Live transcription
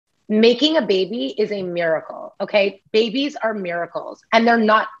making a baby is a miracle. Okay. Babies are miracles and they're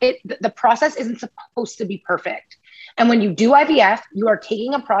not, the process isn't supposed to be perfect. And when you do IVF, you are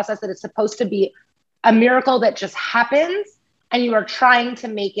taking a process that is supposed to be a miracle that just happens and you are trying to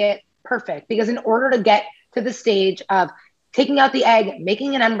make it perfect, because in order to get to the stage of taking out the egg,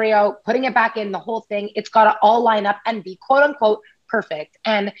 making an embryo, putting it back in, the whole thing, it's got to all line up and be quote unquote perfect.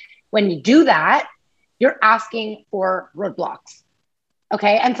 And when you do that, you're asking for roadblocks.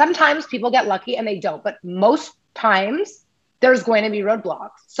 Okay. And sometimes people get lucky and they don't, but most times there's going to be roadblocks.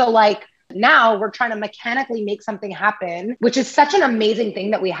 So like now we're trying to mechanically make something happen, which is such an amazing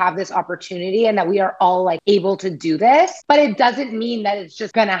thing that we have this opportunity and that we are all like able to do this, but it doesn't mean that it's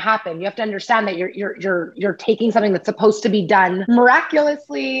just going to happen. You have to understand that you're taking something that's supposed to be done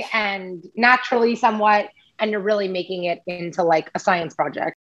miraculously and naturally somewhat, and you're really making it into like a science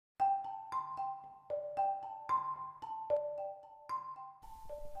project.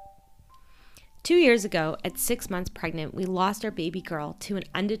 Two years ago, at 6 months pregnant, we lost our baby girl to an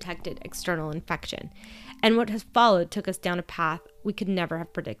undetected external infection. And what has followed took us down a path we could never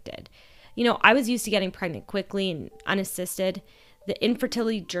have predicted. You know, I was used to getting pregnant quickly and unassisted. The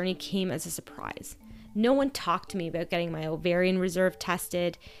infertility journey came as a surprise. No one talked to me about getting my ovarian reserve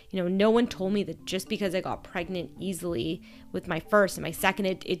tested. You know, no one told me that just because I got pregnant easily with my first and my second,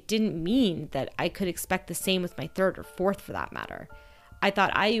 it didn't mean that I could expect the same with my third or fourth for that matter. I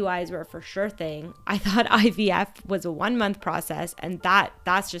thought IUIs were a for sure thing. I thought IVF was a 1-month process, and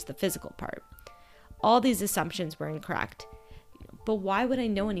that's just the physical part. All these assumptions were incorrect. But why would I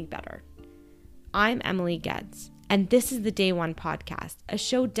know any better? I'm Emily Getz, and this is the Day One Podcast, a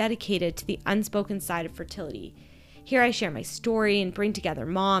show dedicated to the unspoken side of fertility. Here I share my story and bring together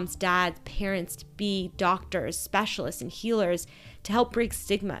moms, dads, parents-to-be, doctors, specialists, and healers to help break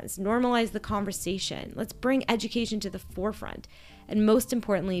stigmas, normalize the conversation. Let's bring education to the forefront, and most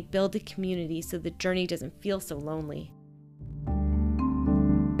importantly, build a community so the journey doesn't feel so lonely.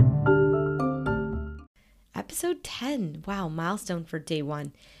 Episode 10. Wow, milestone for day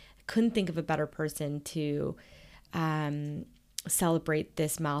one. I couldn't think of a better person to celebrate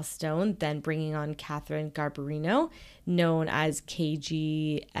this milestone than bringing on Catherine Garbarino, known as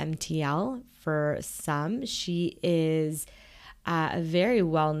KGMTL for some. She is a very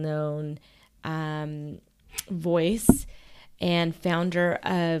well-known voice and founder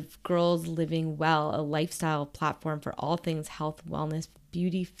of Girls Living Well, a lifestyle platform for all things health, wellness,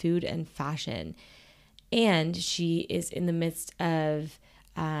 beauty, food, and fashion. And she is in the midst of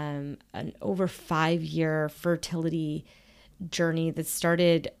an over 5-year fertility journey that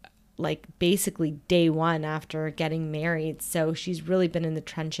started like basically day one after getting married. So she's really been in the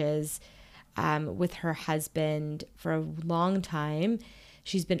trenches with her husband for a long time.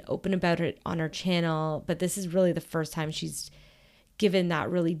 She's been open about it on her channel, but this is really the first time she's given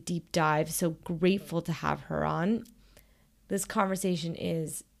that really deep dive. So grateful to have her on. This conversation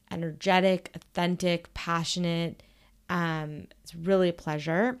is energetic, authentic, passionate. It's really a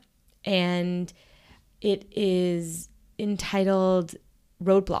pleasure. And it is entitled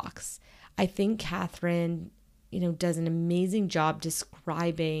Roadblocks. I think Catherine, does an amazing job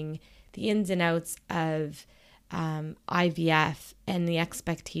describing the ins and outs of IVF and the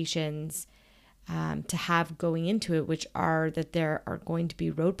expectations to have going into it, which are that there are going to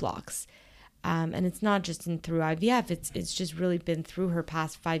be roadblocks. And it's not just through IVF, it's just really been through her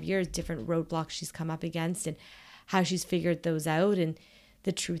past 5 years, different roadblocks she's come up against and how she's figured those out. And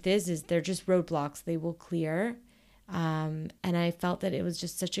the truth is they're just roadblocks. They will clear. And I felt that it was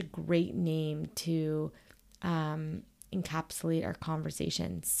just such a great name to encapsulate our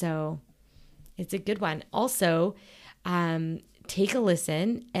conversation. So it's a good one. Also, take a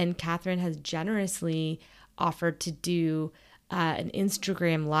listen. And Catherine has generously offered to do an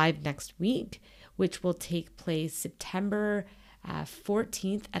Instagram live next week, which will take place September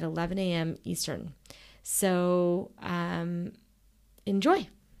 14th at 11 a.m. Eastern. So enjoy.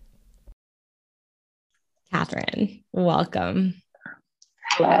 Catherine, welcome.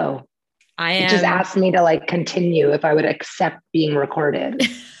 Hello. You just asked me to continue if I would accept being recorded.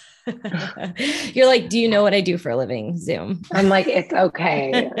 You're like, do you know what I do for a living? Zoom. I'm like, it's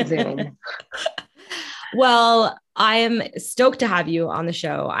okay, Zoom. Well, I am stoked to have you on the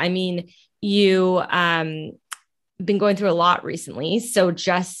show. I mean, you been going through a lot recently. So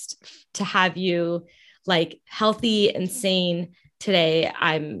just to have you healthy and sane today,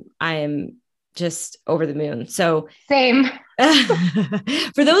 I'm just over the moon. So same.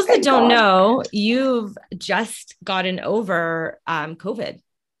 For those that don't know, you've just gotten over COVID.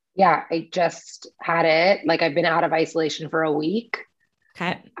 Yeah, I just had it. I've been out of isolation for a week.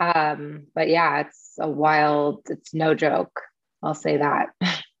 Okay. But yeah, it's no joke. I'll say that.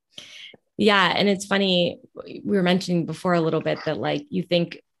 Yeah. And it's funny, we were mentioning before a little bit that like you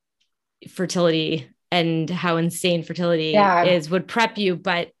think fertility and how insane fertility Yeah. is would prep you,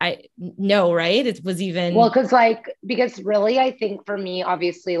 but I no, right? It was Well, even because really, I think for me,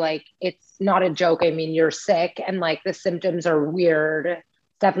 obviously, like it's not a joke. I mean, you're sick and like the symptoms are weird. It's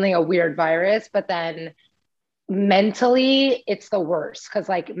definitely a weird virus, but then mentally, it's the worst because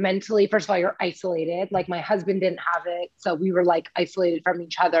like mentally, first of all, you're isolated. Like my husband didn't have it, so we were like isolated from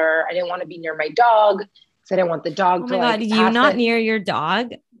each other. I didn't want to be near my dog because I didn't want the oh dog to my God, like you pass not it. near your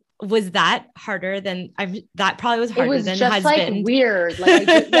dog. Was that harder than that probably was It harder was than just like husband. weird. Like I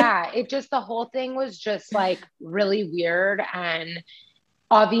just, yeah, it just, the whole thing was just like really weird. And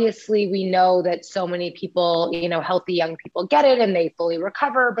obviously we know that so many people, healthy young people get it and they fully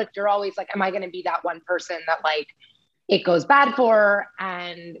recover, but you're always like, am I going to be that one person that like it goes bad for?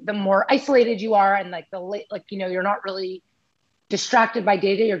 And the more isolated you are and like you're not really distracted by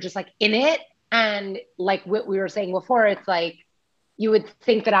data, you're just like in it. And like what we were saying before, it's like you would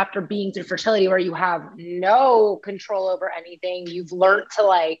think that after being through fertility where you have no control over anything, you've learned to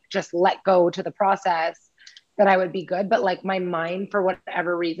like just let go to the process, that I would be good. But like my mind, for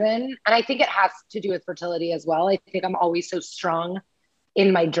whatever reason, and I think it has to do with fertility as well. I think I'm always so strong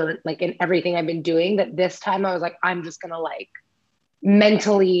in my journey, like in everything I've been doing, that this time I was like, I'm just going to like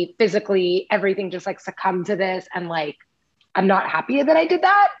mentally, physically, everything just like succumb to this. And like, I'm not happy that I did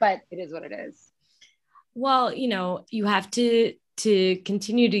that, but it is what it is. Well, you have to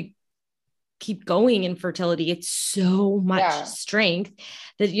continue to keep going in fertility. It's so much Yeah. strength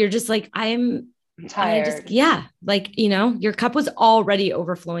that you're just like, I'm tired. yeah, like, your cup was already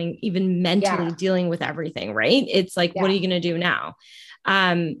overflowing, even mentally Yeah. dealing with everything, right? It's like, what are Yeah. you going to do now?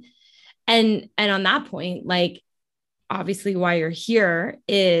 Um, and on that point, like, obviously why you're here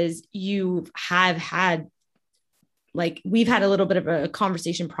is you have had, like, we've had a little bit of a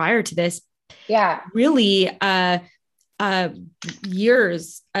conversation prior to this, Yeah. really, uh,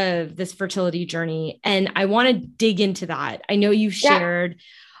 years of this fertility journey. And I want to dig into that. I know you've Yeah. shared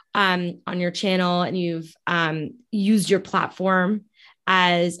on your channel and you've used your platform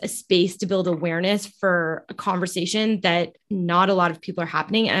as a space to build awareness for a conversation that not a lot of people are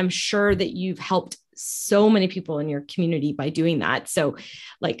happening. And I'm sure that you've helped so many people in your community by doing that. So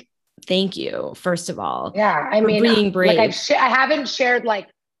like, thank you, first of all, Yeah. I for mean, being like brave. I haven't shared like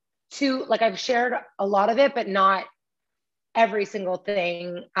I've shared a lot of it, but not every single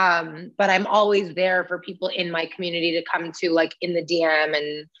thing. But I'm always there for people in my community to come to like in the DM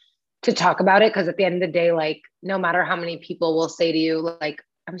and to talk about it. Cause at the end of the day, like no matter how many people will say to you, like,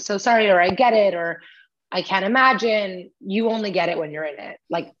 I'm so sorry, or I get it, or I can't imagine, you only get it when you're in it.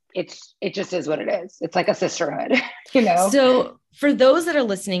 Like it just is what it is. It's like a sisterhood, you know? So for those that are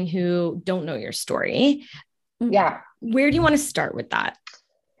listening who don't know your story, Yeah. where do you want to start with that?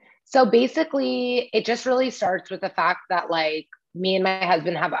 So basically, it just really starts with the fact that like me and my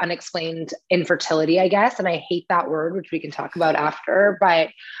husband have unexplained infertility, I guess. And I hate that word, which we can talk about after. But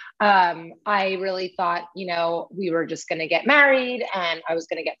I really thought, we were just going to get married and I was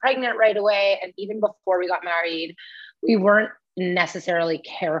going to get pregnant right away. And even before we got married, we weren't necessarily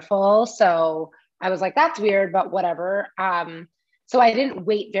careful. So I was like, that's weird, but whatever. So I didn't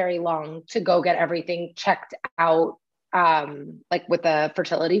wait very long to go get everything checked out, like with a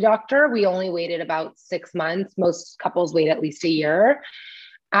fertility doctor. We only waited about 6 months. Most couples wait at least a year.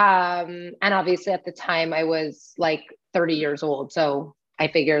 And obviously at the time I was like 30 years old. So I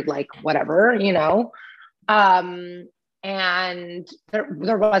figured like, whatever, um, and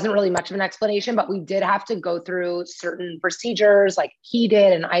there wasn't really much of an explanation, but we did have to go through certain procedures, like he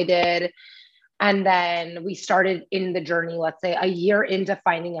did and I did. And then we started in the journey, let's say a year into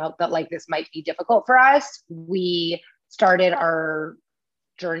finding out that like this might be difficult for us. We started our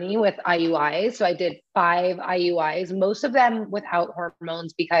journey with IUIs. So I did 5 IUIs, most of them without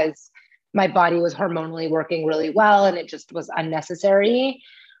hormones because my body was hormonally working really well and it just was unnecessary.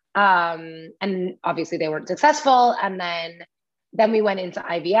 And obviously they weren't successful. And then we went into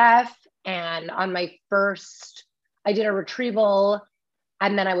IVF. And on my first, I did a retrieval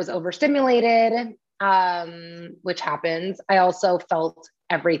and then I was overstimulated, which happens. I also felt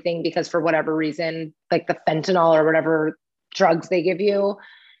everything because for whatever reason, like the fentanyl or whatever drugs they give you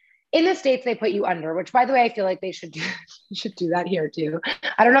in the States, they put you under, which by the way, I feel like they should do that here too.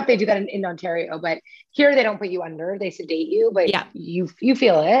 I don't know if they do that in Ontario, but here they don't put you under, they sedate you, but Yeah. you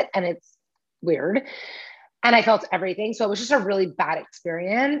feel it and it's weird. And I felt everything. So it was just a really bad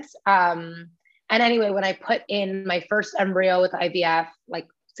experience. And anyway, when I put in my first embryo with IVF, like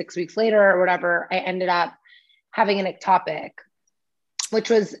 6 weeks later or whatever, I ended up having an ectopic, which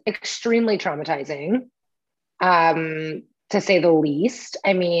was extremely traumatizing. to say the least.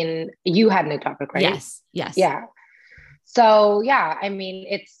 I mean, you had an ectopic, right? Yes. Yeah. So yeah, I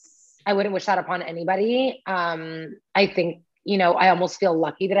mean, I wouldn't wish that upon anybody. I think, I almost feel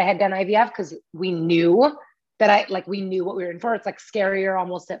lucky that I had done IVF because we knew we knew what we were in for. It's like scarier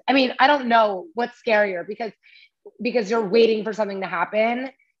almost. I mean, I don't know what's scarier because you're waiting for something to happen.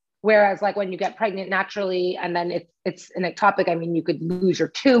 Whereas like when you get pregnant naturally and then it's an ectopic, I mean, you could lose your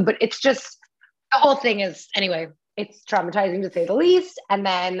tube, but it's just, the whole thing is, anyway, it's traumatizing to say the least. And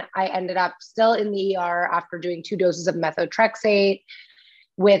then I ended up still in the ER after doing 2 doses of methotrexate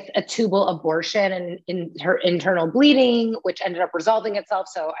with a tubal abortion and in her internal bleeding, which ended up resolving itself.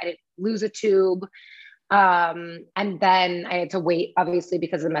 So I didn't lose a tube. And then I had to wait, obviously,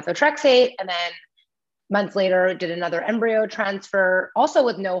 because of the methotrexate. And then months later, did another embryo transfer, also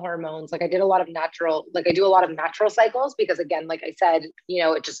with no hormones. Like I do a lot of natural cycles because, again, like I said,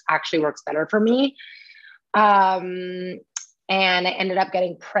 it just actually works better for me. And I ended up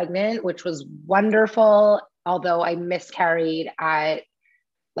getting pregnant, which was wonderful. Although I miscarried at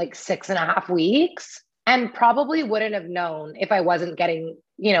like 6.5 weeks and probably wouldn't have known if I wasn't getting,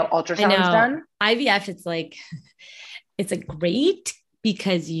 ultrasounds done. IVF, it's a great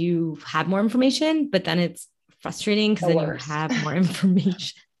because you have more information, but then it's frustrating because then you have more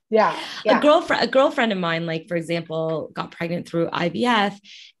information. Yeah. A girlfriend of mine, like, for example, got pregnant through IVF.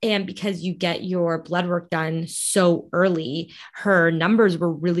 And because you get your blood work done so early, her numbers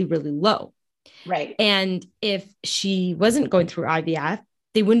were really, really low. Right. And if she wasn't going through IVF,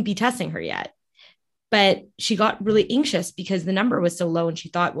 they wouldn't be testing her yet. But she got really anxious because the number was so low. And she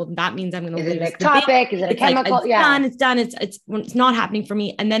thought, well, that means I'm going to lose. Is it ectopic? Is it a chemical? It's done. It's not happening for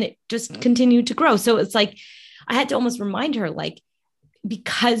me. And then it just continued to grow. So it's like, I had to almost remind her, like,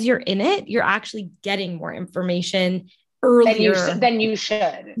 because you're in it, you're actually getting more information earlier than you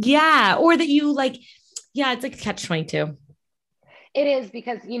should. Yeah. Or that you like, yeah, it's like a catch-22. It is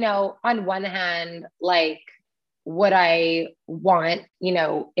because, on one hand, like what I want, in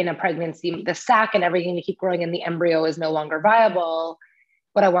a pregnancy, the sac and everything to keep growing and the embryo is no longer viable,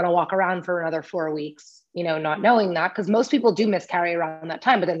 but I want to walk around for another 4 weeks, not knowing that, because most people do miscarry around that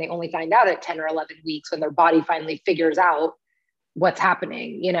time, but then they only find out at 10 or 11 weeks when their body finally figures out what's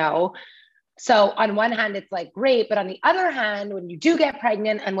happening, So on one hand, it's like great, but on the other hand, when you do get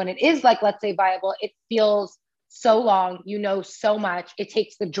pregnant and when it is like, let's say viable, it feels so long, so much, it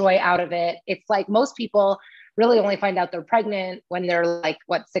takes the joy out of it. It's like most people really only find out they're pregnant when they're like,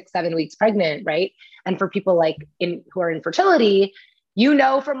 6-7 weeks pregnant, right? And for people like who are in fertility,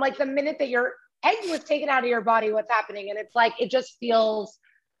 from like the minute that your egg was taken out of your body, what's happening. And it's like, it just feels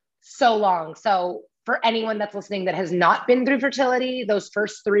so long. So for anyone that's listening that has not been through fertility, those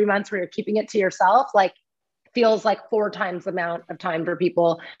first 3 months where you're keeping it to yourself, like feels like 4 times the amount of time for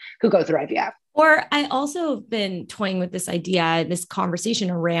people who go through IVF. Or I also have been toying with this idea, this conversation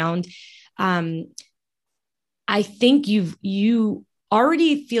around, I think you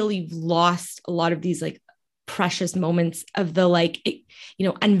already feel you've lost a lot of these like precious moments of the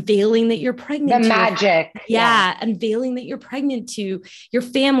unveiling that you're pregnant. The magic. Yeah. Unveiling that you're pregnant to your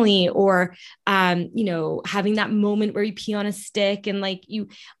family or, having that moment where you pee on a stick and like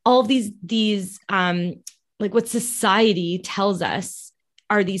all of these like what society tells us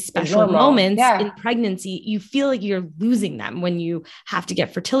are these special moments in pregnancy. You feel like you're losing them when you have to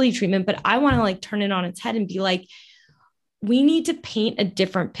get fertility treatment. But I want to like turn it on its head and be like, we need to paint a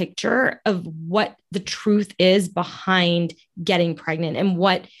different picture of what the truth is behind getting pregnant and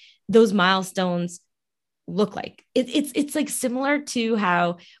what those milestones look like. It's like similar to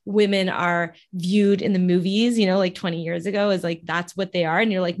how women are viewed in the movies, like 20 years ago as like, that's what they are. And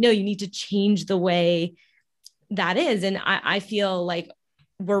you're like, no, you need to change the way that is. And I feel like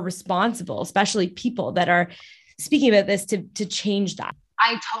we're responsible, especially people that are speaking about this to change that.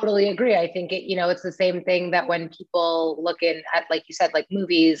 I totally agree. I think it's the same thing that when people look at, like you said, like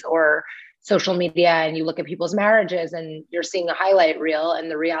movies or social media and you look at people's marriages and you're seeing a highlight reel. And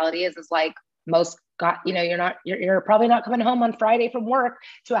the reality is like most you're probably not coming home on Friday from work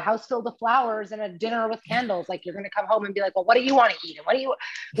to a house filled with flowers and a dinner with candles. Like you're going to come home and be like, well, what do you want to eat? And what do you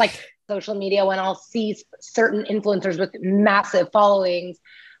like social media when I'll see certain influencers with massive followings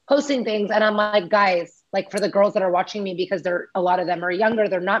posting things. And I'm like, guys, like for the girls that are watching me, because a lot of them are younger,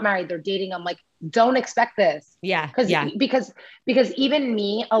 they're not married, they're dating. I'm like, don't expect this. Yeah. Because even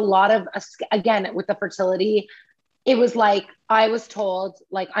me, a lot of, again, with the fertility, it was like, I was told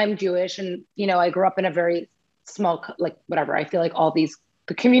like, I'm Jewish and, I grew up in a very small, like whatever. I feel like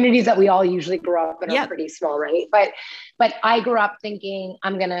the communities that we all usually grow up in are pretty small. Right. But I grew up thinking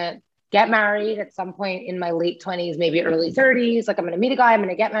I'm going to get married at some point in my late 20s, maybe early 30s. Like I'm going to meet a guy, I'm going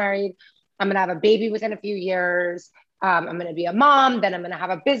to get married. I'm going to have a baby within a few years. I'm going to be a mom, then I'm going to have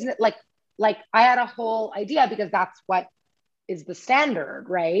a business. Like I had a whole idea because that's what is the standard,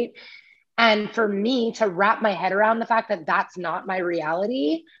 right? And for me to wrap my head around the fact that that's not my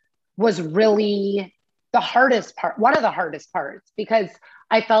reality was really the hardest part, one of the hardest parts, because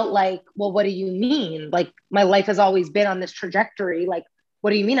I felt like, well, what do you mean? Like my life has always been on this trajectory. Like,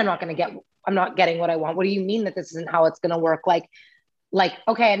 what do you mean I'm not getting what I want? What do you mean that this isn't how it's going to work? Like,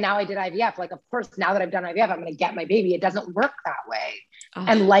 okay, and now I did IVF. Like, of course, now that I've done IVF, I'm going to get my baby. It doesn't work that way. Oh,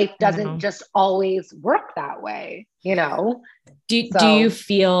 and life doesn't no. just always work that way, you know? Do you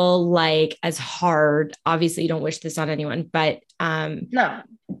feel like as hard, obviously you don't wish this on anyone, but no,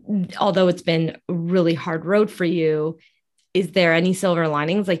 although it's been a really hard road for you, is there any silver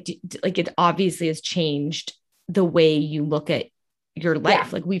linings? Like, like it obviously has changed the way you look at your life. Yeah.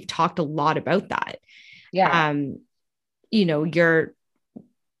 Like we've talked a lot about that. Yeah. You know, your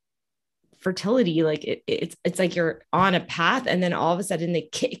fertility, like it's like you're on a path and then all of a sudden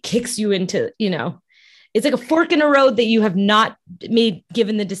it kicks you into, you know, it's like a fork in a road that you have not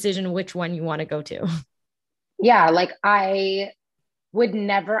given the decision which one you want to go to. Yeah. Like I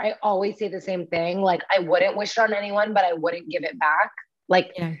always say the same thing. Like I wouldn't wish it on anyone, but I wouldn't give it back.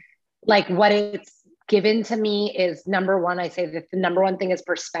 Like, yeah. Like what it's given to me is number one, I say that the number one thing is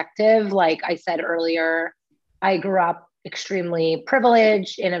perspective. Like I said earlier, I grew up extremely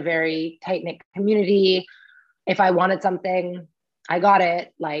privileged in a very tight-knit community. If I wanted something, I got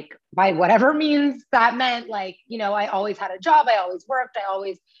it, like by whatever means that meant. Like, you know, I always had a job, I always worked, I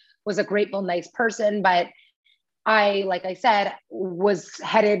always was a grateful, nice person. But I, like I said, was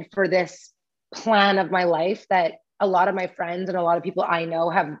headed for this plan of my life that a lot of my friends and a lot of people I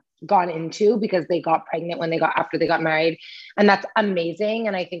know have gone into because they got pregnant after they got married. And that's amazing.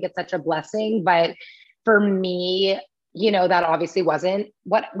 And I think it's such a blessing. But for me, you know, that obviously wasn't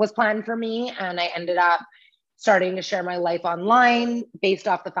what was planned for me. And I ended up starting to share my life online based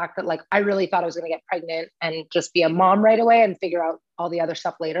off the fact that like, I really thought I was going to get pregnant and just be a mom right away and figure out all the other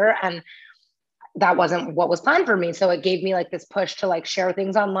stuff later. And that wasn't what was planned for me. So it gave me like this push to like share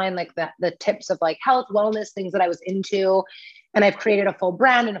things online, like the tips of like health, wellness, things that I was into. And I've created a full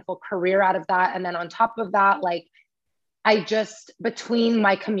brand and a full career out of that. And then on top of that, like I just, between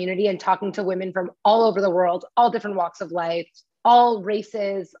my community and talking to women from all over the world, all different walks of life, all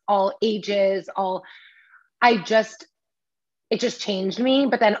races, all ages, it just changed me.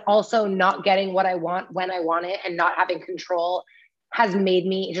 But then also not getting what I want when I want it and not having control has made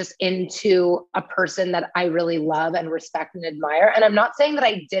me just into a person that I really love and respect and admire. And I'm not saying that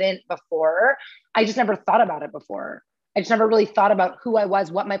I didn't before. I just never thought about it before. I just never really thought about who I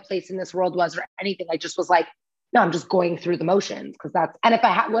was, what my place in this world was or anything. I just was like, no, I'm just going through the motions and if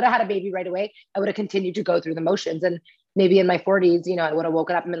I would have had a baby right away, I would have continued to go through the motions. And maybe in my 40s, you know, I would have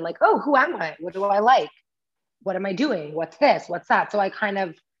woken up and been like, oh, who am I? What do I like? What am I doing? What's this? What's that? So I kind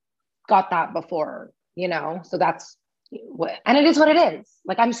of got that before, you know, so that's and it is what it is.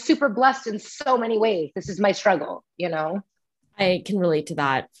 Like I'm super blessed in so many ways. This is my struggle, you know? I can relate to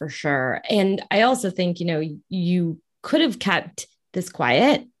that for sure. And I also think, you know, you could have kept this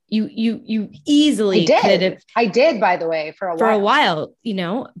quiet. You easily could have. I did, by the way, for a while, you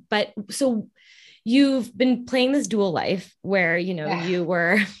know, but so you've been playing this dual life where, you know, you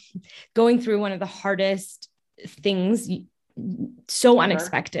were going through one of the hardest things, so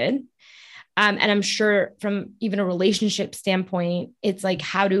unexpected. And I'm sure from even a relationship standpoint, it's like,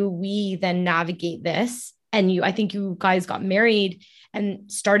 how do we then navigate this? And I think you guys got married and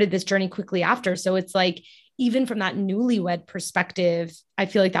started this journey quickly after. So it's like, even from that newlywed perspective, I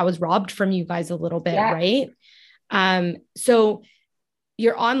feel like that was robbed from you guys a little bit. Yeah. Right. So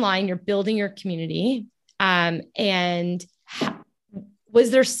you're online, you're building your community. And was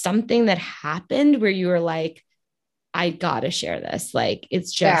there something that happened where you were like, I gotta share this? Like,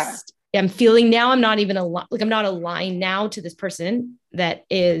 it's just, I'm feeling now, I'm not even I'm not aligned now to this person that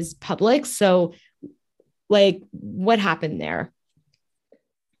is public. So like, what happened there?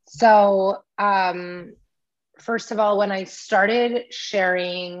 So, first of all, when I started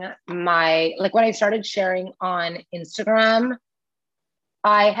sharing on Instagram,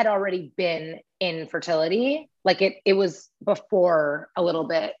 I had already been in fertility. Like it was before a little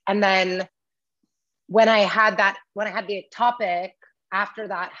bit. And then when I had the topic after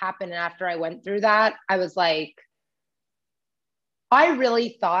that happened, and after I went through that, I was like, I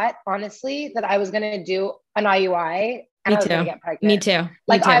really thought honestly that I was going to do an IUI and I was going to get pregnant. Me too.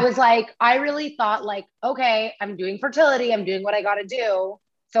 Like, I was like, I really thought like, okay, I'm doing fertility. I'm doing what I got to do.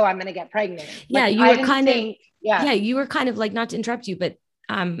 So I'm going to get pregnant. Yeah. Like, you were kind of like, not to interrupt you, but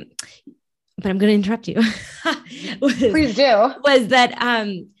I'm going to interrupt you. Please do. Was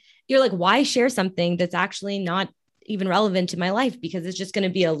that, you're like, why share something that's actually not even relevant in my life because it's just going to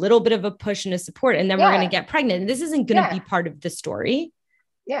be a little bit of a push and a support. And then we're Yeah. going to get pregnant. And this isn't going to be part of the story.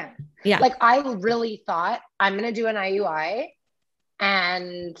 Yeah. Yeah. Like I really thought I'm going to do an IUI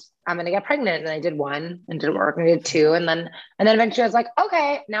and I'm going to get pregnant. And I did one and didn't work. And I did two. And then eventually I was like,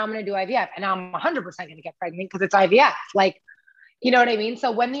 okay, now I'm going to do IVF. And now I'm 100% going to get pregnant because it's IVF. Like, you know what I mean?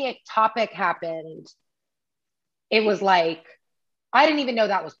 So when the ectopic happened, it was like, I didn't even know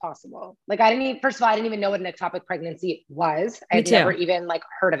that was possible. Like first of all, I didn't even know what an ectopic pregnancy was. I'd never even like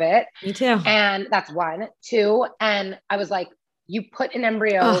heard of it. Me too. And that's one. Two. And I was like, you put an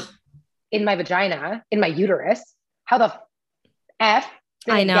embryo in my vagina, in my uterus. How the F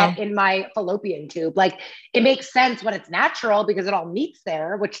did it get in my fallopian tube? Like it makes sense when it's natural because it all meets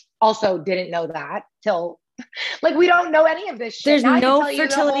there, which also didn't know that till like, we don't know any of this shit. There's no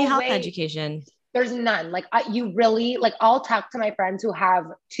fertility health education. There's none. Like you really, like I'll talk to my friends who have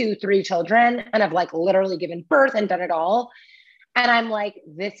 2-3 children and have like literally given birth and done it all. And I'm like,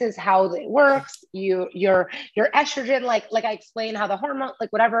 this is how it works. Your estrogen, like I explain how the hormone,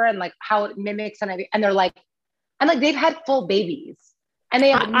 like whatever, and like how it mimics and they're like, and like they've had full babies and they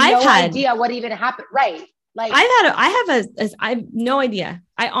have no idea what even happened. Right. Like I have no idea.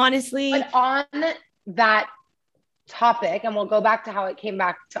 I honestly, but on that topic, and we'll go back to how it came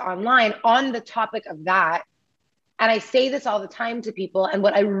back to online on the topic of that. And I say this all the time to people. And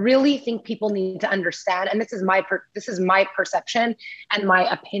what I really think people need to understand, and this is my perception and my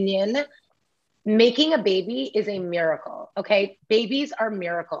opinion, making a baby is a miracle. Okay. Babies are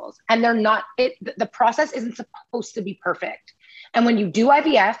miracles and they're not, the process isn't supposed to be perfect. And when you do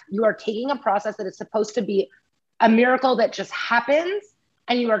IVF, you are taking a process that is supposed to be a miracle that just happens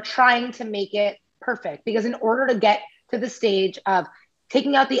and you are trying to make it perfect, because in order to get to the stage of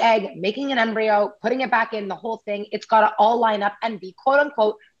taking out the egg, making an embryo, putting it back in, the whole thing, it's got to all line up and be quote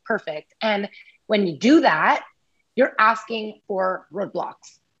unquote perfect. And when you do that, you're asking for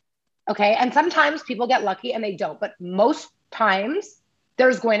roadblocks. Okay. And sometimes people get lucky and they don't, but most times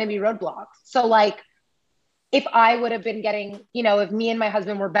there's going to be roadblocks. So like, if I would have been getting, if me and my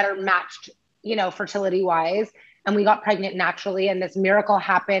husband were better matched, fertility wise, and we got pregnant naturally and this miracle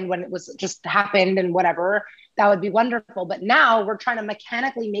happened when it was just happened and whatever, that would be wonderful. But now we're trying to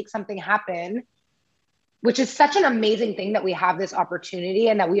mechanically make something happen, which is such an amazing thing that we have this opportunity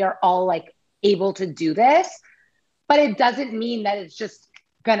and that we are all like able to do this, but it doesn't mean that it's just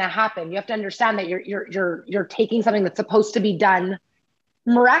gonna happen. You have to understand that you're taking something that's supposed to be done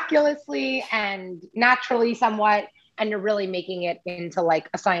miraculously and naturally somewhat, and you're really making it into like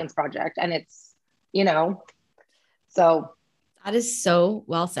a science project. And it's, so that is so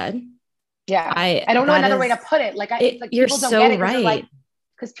well said. Yeah. I don't know another way to put it. Like, you're people don't so get it right.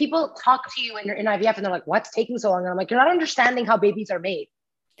 Because people talk to you when you're in IVF and they're like, what's taking so long? And I'm like, you're not understanding how babies are made.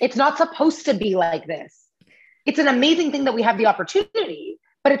 It's not supposed to be like this. It's an amazing thing that we have the opportunity,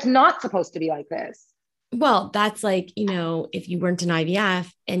 but it's not supposed to be like this. Well, that's like, if you weren't in IVF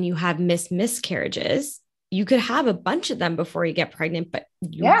and you have miscarriages, you could have a bunch of them before you get pregnant, but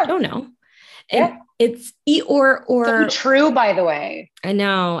you don't know. And it's so true, by the way. I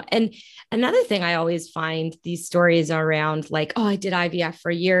know. And another thing I always find these stories around like, oh, I did IVF for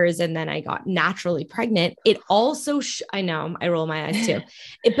years and then I got naturally pregnant. It also, I know I roll my eyes too,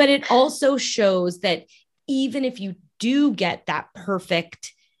 but it also shows that even if you do get that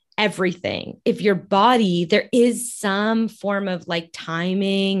perfect everything, if your body, there is some form of like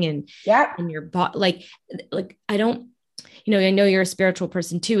timing and your body, like I don't, I know you're a spiritual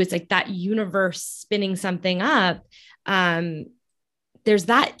person too. It's like that universe spinning something up. There's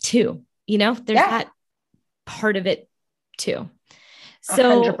that too, there's that part of it too.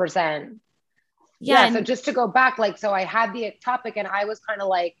 So 100%. Yeah. So just to go back, so I had the ectopic and I was kind of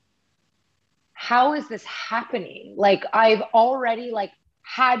like, how is this happening? Like I've already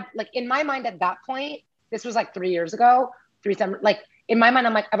had in my mind at that point, this was 3 years ago, in my mind,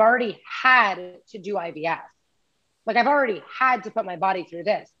 I'm like, I've already had to do IVF. Like I've already had to put my body through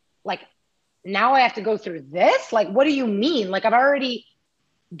this. Like now I have to go through this. Like, what do you mean? Like I've already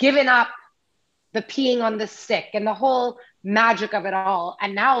given up the peeing on the stick and the whole magic of it all.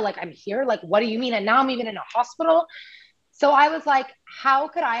 And now I'm here, what do you mean? And now I'm even in a hospital. So I was like, how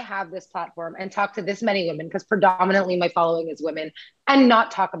could I have this platform and talk to this many women? Because predominantly my following is women, and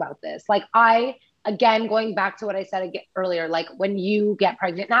not talk about this. Again, going back to what I said earlier, when you get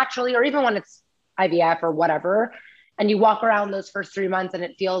pregnant naturally, or even when it's IVF or whatever, and you walk around those first 3 months and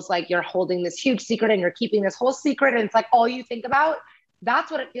it feels like you're holding this huge secret and you're keeping this whole secret. And it's all you think about.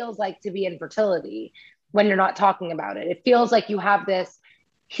 That's what it feels like to be in fertility when you're not talking about it. It feels like you have this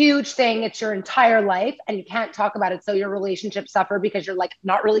huge thing. It's your entire life and you can't talk about it. So your relationships suffer because you're like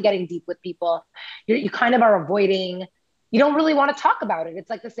not really getting deep with people. You kind of are avoiding, you don't really want to talk about it. It's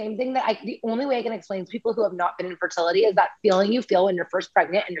like the same thing that the only way I can explain to people who have not been in fertility is that feeling you feel when you're first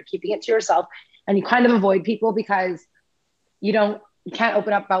pregnant and you're keeping it to yourself and you kind of avoid people because you can't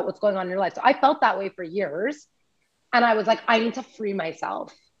open up about what's going on in your life. So I felt that way for years. And I was like, I need to free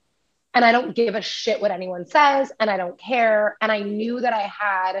myself. And I don't give a shit what anyone says. And I don't care. And I knew that I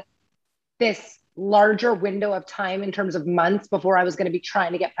had this larger window of time in terms of months before I was going to be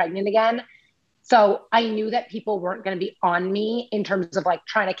trying to get pregnant again. So I knew that people weren't going to be on me in terms of like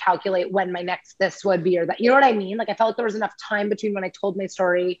trying to calculate when my next this would be or that, you know what I mean? Like I felt like there was enough time between when I told my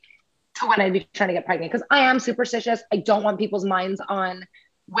story to when I'd be trying to get pregnant. Because I am superstitious. I don't want people's minds on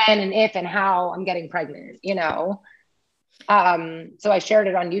when and if and how I'm getting pregnant, you know? So I shared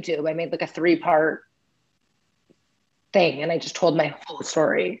it on YouTube. I made like a 3-part thing and I just told my whole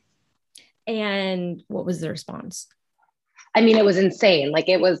story. And what was the response? I mean, it was insane. Like,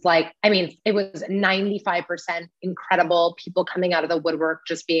 it was 95% incredible. People coming out of the woodwork,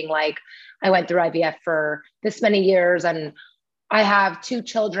 just being like, I went through IVF for this many years and I have 2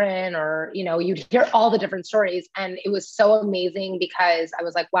 children, or, you know, you'd hear all the different stories. And it was so amazing because I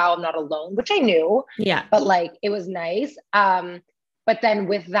was like, wow, I'm not alone, which I knew. Yeah. But like, it was nice. But then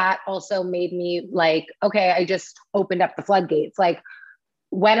with that also made me like, okay, I just opened up the floodgates. Like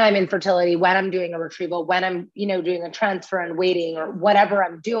when I'm in fertility, when I'm doing a retrieval, when I'm, you know, doing a transfer and waiting or whatever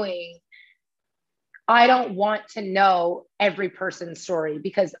I'm doing, I don't want to know every person's story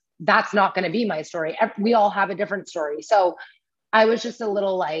because that's not going to be my story. We all have a different story. So I was just a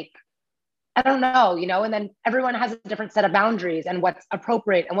little like, I don't know, you know, and then everyone has a different set of boundaries and what's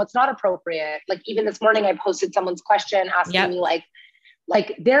appropriate and what's not appropriate. Like even this morning, I posted someone's question asking me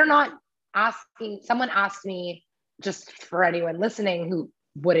like they're not asking, someone asked me, just for anyone listening who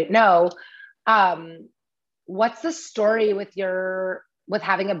wouldn't know, what's the story with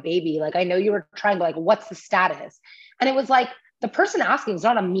having a baby? Like, I know you were trying to like, what's the status? And it was like, the person asking is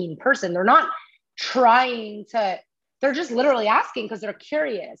not a mean person. They're not trying to, they're just literally asking because they're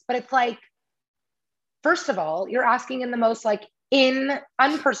curious. But it's like, first of all, you're asking in the most like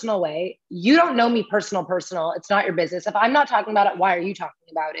unpersonal way. You don't know me personal. It's not your business. If I'm not talking about it, why are you talking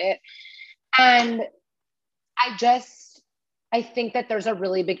about it? And I think that there's a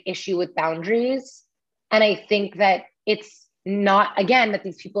really big issue with boundaries. And I think that it's not, again, that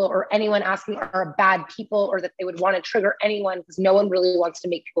these people or anyone asking are bad people or that they would want to trigger anyone, because no one really wants to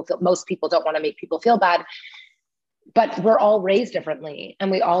make people feel, most people don't want to make people feel bad. But we're all raised differently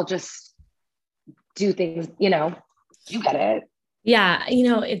and we all just do things, you know, you get it. Yeah. You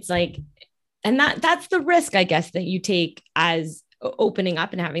know, it's like, and that's the risk, I guess, that you take as opening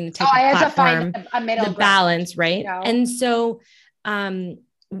up and having the type of platform, the balance, right? You know? And so,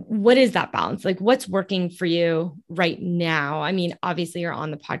 what is that balance? Like what's working for you right now? I mean, obviously you're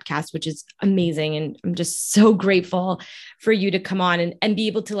on the podcast, which is amazing. And I'm just so grateful for you to come on and be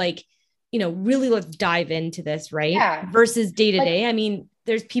able to like, you know, really let's dive into this, right? Yeah. Versus day to day. I mean,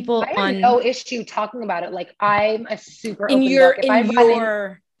 there's people I have no issue talking about it. Like I'm a super open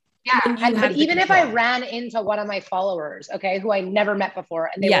book. But even if I ran into one of my followers, okay, who I never met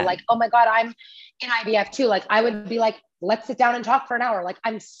before, and they were like, oh my God, I'm in IVF too. Like I would be like, let's sit down and talk for an hour. Like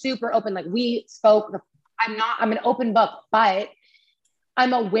I'm super open. Like we spoke, I'm an open book, but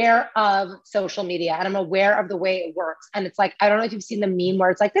I'm aware of social media and I'm aware of the way it works. And it's like, I don't know if you've seen the meme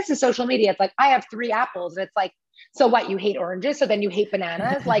where it's like, this is social media. It's like, I have 3 apples. And it's like, so what, you hate oranges? So then you hate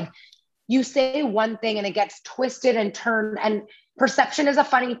bananas? Like you say one thing and it gets twisted and turned, and perception is a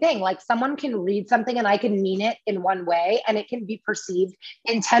funny thing. Like someone can read something and I can mean it in one way and it can be perceived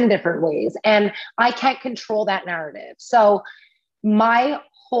in 10 different ways. And I can't control that narrative. So my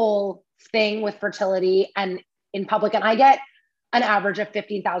whole thing with fertility and in public, and I get an average of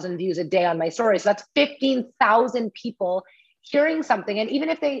 15,000 views a day on my story. So that's 15,000 people hearing something. And even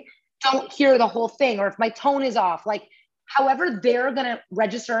if they don't hear the whole thing, or if my tone is off, like however they're going to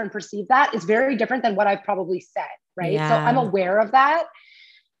register and perceive that is very different than what I've probably said. Right. Yeah. So I'm aware of that.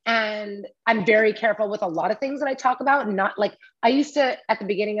 And I'm very careful with a lot of things that I talk about. Not like I used to, at the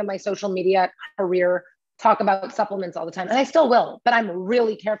beginning of my social media career, talk about supplements all the time. And I still will, but I'm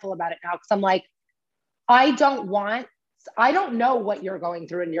really careful about it now. Cause I'm like, I don't know what you're going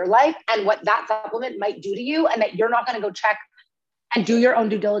through in your life and what that supplement might do to you. And that you're not going to go check and do your own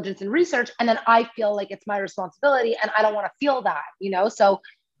due diligence and research. And then I feel like it's my responsibility and I don't want to feel that, you know? So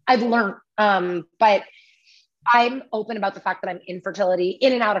I've learned, but I'm open about the fact that I'm in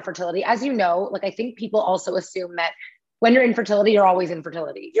and out of fertility. As you know, like I think people also assume that when you're in fertility, you're always in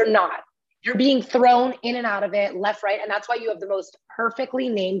fertility. You're not. You're being thrown in and out of it, left, right. And that's why you have the most perfectly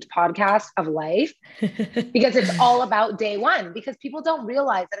named podcast of life, because it's all about day one, because people don't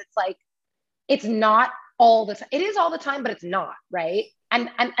realize that it's like, it's not all the time. It is all the time, but it's not, right? And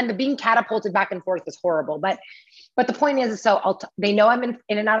the being catapulted back and forth is horrible. But the point is, so they know I'm in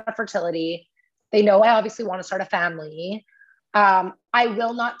and out of fertility. They know I obviously want to start a family. I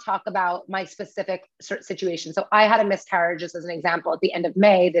will not talk about my specific situation. So I had a miscarriage, just as an example, at the end of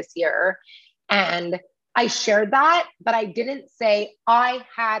May this year. And I shared that, but I didn't say I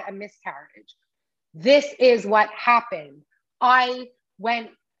had a miscarriage. This is what happened. I went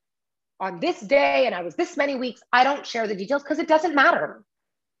on this day and I was this many weeks. I don't share the details because it doesn't matter.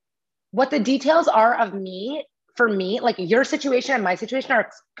 What the details are of me, for me, like your situation and my situation are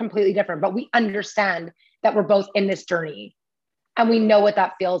completely different, but we understand that we're both in this journey and we know what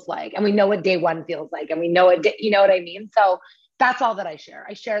that feels like. And we know what day one feels like. And we know it, you know what I mean? So that's all that I share.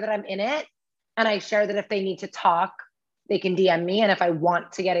 I share that I'm in it. And I share that if they need to talk, they can DM me. And if I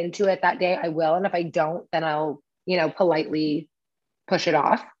want to get into it that day, I will. And if I don't, then I'll, politely push it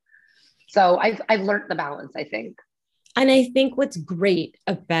off. So I've learned the balance, I think. And I think what's great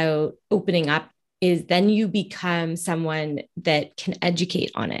about opening up is then you become someone that can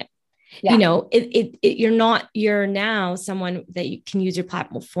educate on it. Yeah. You're now someone that you can use your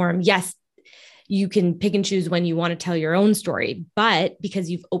platform. Yes, you can pick and choose when you want to tell your own story, but because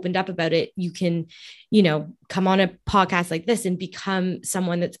you've opened up about it, you can, come on a podcast like this and become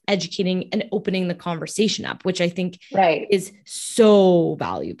someone that's educating and opening the conversation up, which I think is so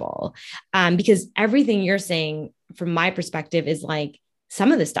valuable. Because everything you're saying from my perspective is like,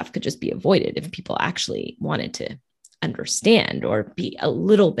 some of this stuff could just be avoided if people actually wanted to understand or be a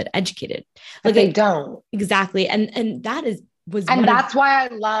little bit educated. Like they don't. Exactly. And that's why I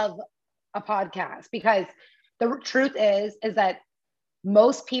love a podcast, because the truth is that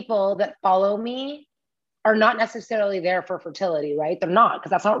most people that follow me are not necessarily there for fertility, right? They're not,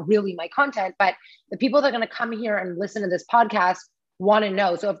 because that's not really my content, but the people that are going to come here and listen to this podcast want to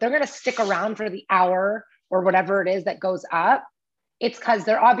know. So if they're going to stick around for the hour or whatever it is that goes up, it's because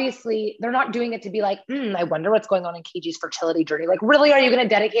they're not doing it to be like, I wonder what's going on in KG's fertility journey. Like, really, are you going to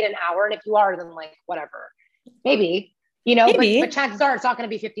dedicate an hour? And if you are, then like, whatever, maybe. But chances are it's not going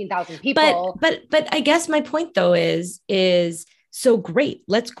to be 15,000 people. But I guess my point though is so great.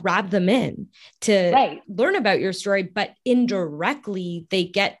 Let's grab them in to learn about your story, but indirectly they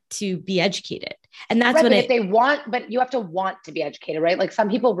get to be educated. And that's if they want, but you have to want to be educated, right? Like some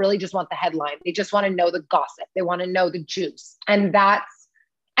people really just want the headline. They just want to know the gossip. They want to know the juice. And by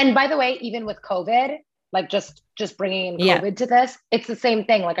the way, even with COVID, like just bringing in COVID to this, it's the same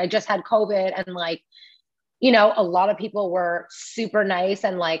thing. Like I just had COVID and like, a lot of people were super nice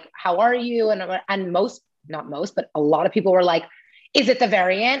and like, how are you? And not most, but a lot of people were like, is it the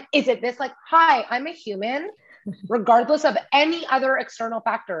variant? Is it this? Like, hi, I'm a human. Regardless of any other external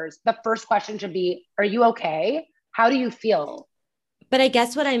factors, the first question should be, are you okay? How do you feel? But I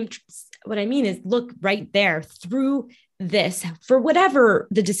guess what I mean is, look right there through this, for whatever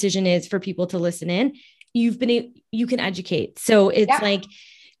the decision is for people to listen in, you can educate. So it's like,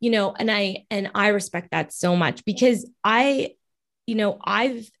 and I respect that so much, because I've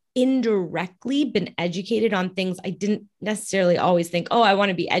indirectly been educated on things I didn't necessarily always think, oh, I want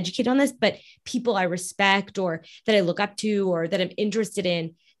to be educated on this, but people I respect or that I look up to or that I'm interested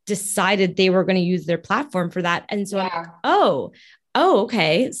in decided they were going to use their platform for that. And so I'm like, oh,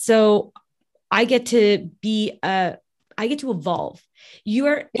 okay. So I get to evolve. You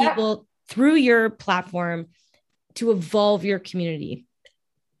are able through your platform to evolve your community,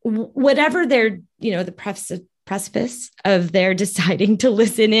 whatever their, the precipice of their deciding to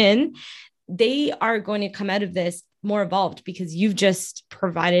listen in, they are going to come out of this more evolved because you've just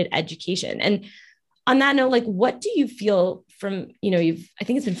provided education. And on that note, like, what do you feel from, I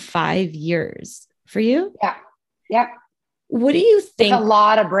think it's been 5 years for you. Yeah. Yeah. What do you think? With a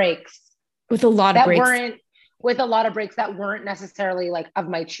lot of breaks. With a lot of breaks that weren't necessarily like of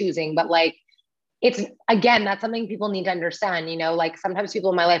my choosing, but like, it's, again, that's something people need to understand, like sometimes people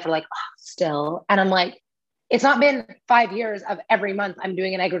in my life are like, oh, still. And I'm like, it's not been 5 years of every month I'm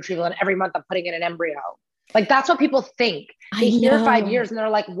doing an egg retrieval and every month I'm putting in an embryo. Like, that's what people think. They hear 5 years and they're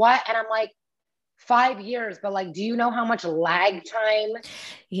like, what? And I'm like, 5 years, but like, do you know how much lag time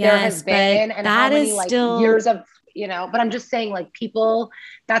there has been and how many like years of, but I'm just saying, like, people,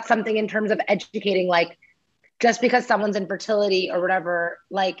 that's something in terms of educating, like, just because someone's in fertility or whatever,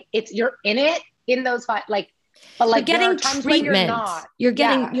 like, you're in it in those 5, like, But You're like there are getting times when you're treatment.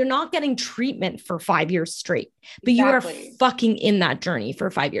 not. You're not getting treatment for 5 years straight, but you are Exactly. fucking in that journey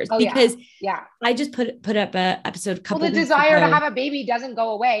for 5 years. Oh, Because yeah. I just put up a episode a couple Well, the weeks desire ago. to have a baby doesn't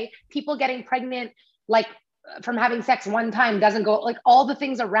go away. People getting pregnant, like from having sex one time doesn't go, like all the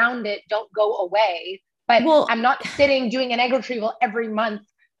things around it don't go away. But I'm not sitting doing an egg retrieval every month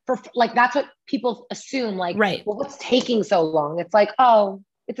for like, that's what people assume. Like, right. Well, what's taking so long? It's like, oh,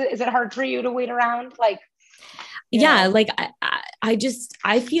 is it hard for you to wait around? Like, yeah, like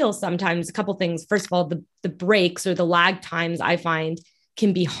I feel sometimes a couple things. First of all, the breaks or the lag times I find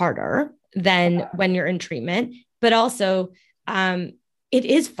can be harder than when you're in treatment, but also it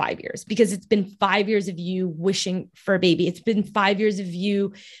is 5 years because it's been 5 years of you wishing for a baby. It's been 5 years of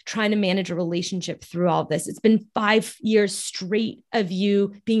you trying to manage a relationship through all of this. It's been 5 years straight of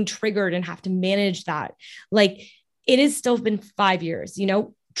you being triggered and have to manage that. Like it has still been 5 years,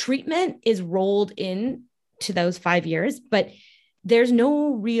 treatment is rolled in to those 5 years, but there's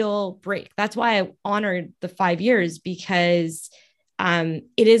no real break. That's why I honored the 5 years because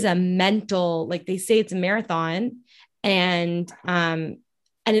it is a mental, like they say it's a marathon. And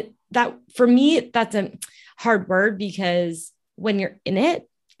that for me, that's a hard word because when you're in it,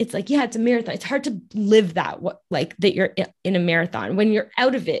 it's like, yeah, it's a marathon. It's hard to live that, that you're in a marathon. When you're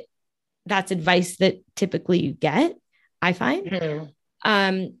out of it, that's advice that typically you get, I find.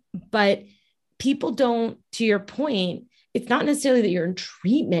 Mm-hmm. But people don't, to your point, it's not necessarily that you're in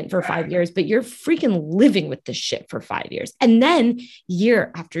treatment for 5 years, but you're freaking living with this shit for 5 years. And then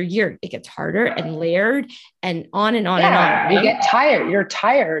year after year, it gets harder and layered and on and on and on. Right? You get tired. You're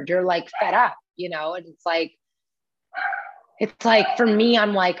tired. You're like fed up, and it's like for me,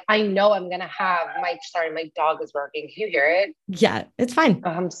 I'm like, I know I'm going to have my dog is barking. Can you hear it? Yeah, it's fine. Oh,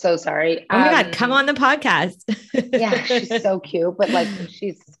 I'm so sorry. Oh my God, come on the podcast. Yeah, she's so cute, but like,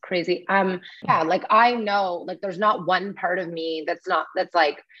 she's crazy. Yeah, like I know, like there's not one part of me that's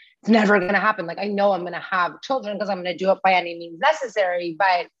like, it's never going to happen. Like I know I'm going to have children because I'm going to do it by any means necessary,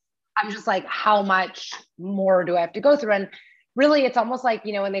 but I'm just like, how much more do I have to go through? And really, it's almost like,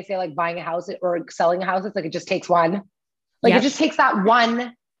 when they say like buying a house or selling a house, it's like, it just takes one. Like It just takes that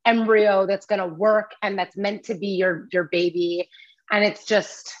one embryo that's going to work and that's meant to be your baby. And it's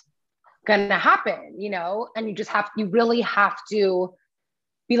just going to happen, and you really have to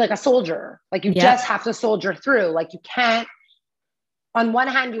be like a soldier. Like you just have to soldier through. Like you can't, on one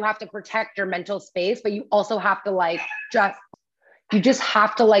hand, you have to protect your mental space, but you also have to you just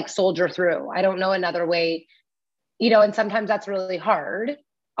have to soldier through. I don't know another way, and sometimes that's really hard,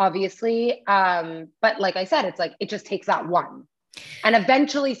 obviously. But like I said, it's like, it just takes that one and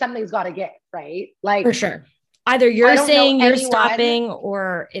eventually something's got to give, right? Like for sure. Either you're saying you're stopping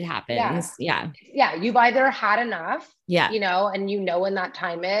or it happens. Yeah. You've either had enough, and when that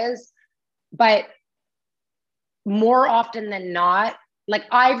time is, but more often than not, like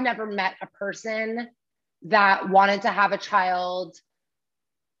I've never met a person that wanted to have a child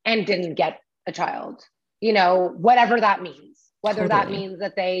and didn't get a child, whatever that means, whether that means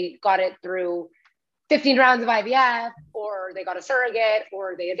that they got it through 15 rounds of IVF or they got a surrogate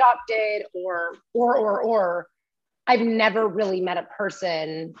or they adopted or I've never really met a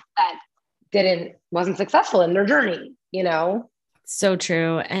person that wasn't successful in their journey, So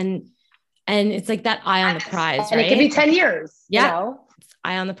true. And it's like that eye on the prize, and right? It could be 10 years,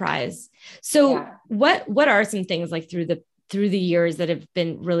 eye on the prize. So what are some things like through the years that have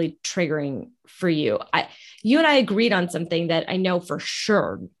been really triggering for you? You and I agreed on something that I know for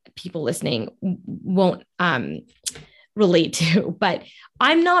sure people listening won't relate to, but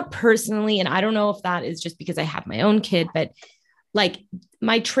I'm not personally, and I don't know if that is just because I have my own kid, but like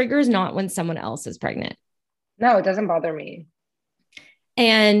my trigger is not when someone else is pregnant. No, it doesn't bother me.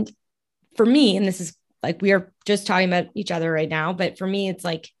 And for me, and this is like, we are just talking about each other right now, but for me, it's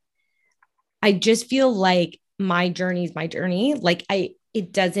like, I just feel like my journey is my journey. Like I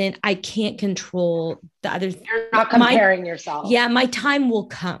can't control the others. You're not comparing yourself. Yeah. My time will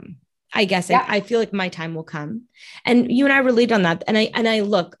come. I guess I feel like my time will come, and you and I relate on that. And I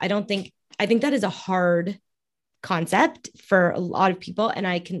think that is a hard concept for a lot of people. And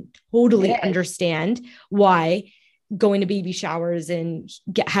I can totally understand why going to baby showers and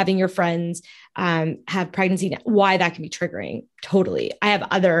having your friends have pregnancy, why that can be triggering. Totally. I have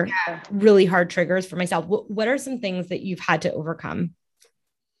other really hard triggers for myself. What are some things that you've had to overcome?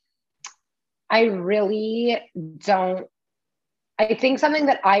 I really don't. I think something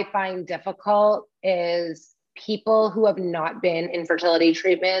that I find difficult is people who have not been in fertility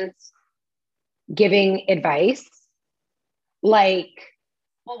treatments giving advice. Like,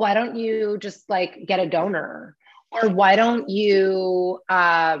 well, why don't you just get a donor? Or why don't you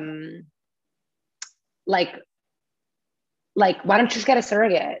Like, why don't you just get a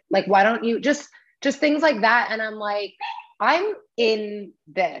surrogate? Like, why don't you just things like that? And I'm like, I'm in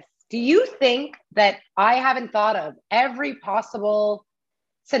this. Do you think that I haven't thought of every possible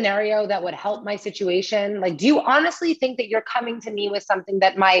scenario that would help my situation? Like, do you honestly think that you're coming to me with something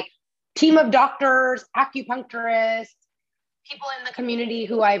that my team of doctors, acupuncturists, people in the community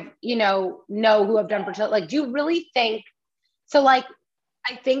who I've, know who have done fertility, like, do you really think so? Like,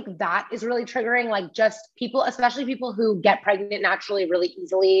 I think that is really triggering, like just people, especially people who get pregnant naturally really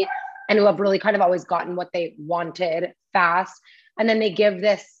easily and who have really kind of always gotten what they wanted fast. And then they give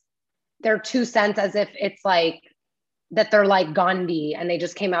their 2 cents as if it's like that they're like Gandhi and they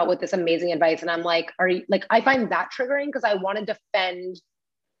just came out with this amazing advice. And I'm like, are you like, I find that triggering because I want to defend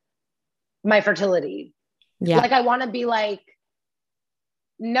my fertility. Yeah. Like, I want to be like,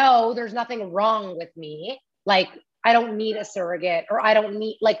 no, there's nothing wrong with me. Like, I don't need a surrogate, or I don't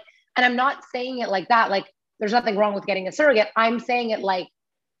need like, and I'm not saying it like that. Like, there's nothing wrong with getting a surrogate. I'm saying it like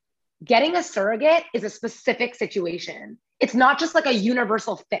getting a surrogate is a specific situation. It's not just like a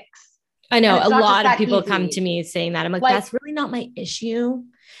universal fix. I know a lot of people come to me saying that. I'm like, that's really not my issue.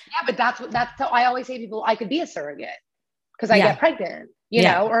 Yeah, but that's how I always say to people, I could be a surrogate because I get pregnant, you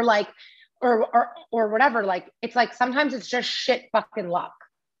know, or like, or whatever. Like, it's like, sometimes it's just shit fucking luck.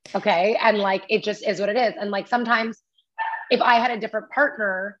 Okay. And like, it just is what it is. And like, sometimes if I had a different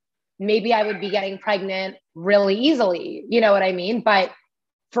partner, maybe I would be getting pregnant really easily. You know what I mean? But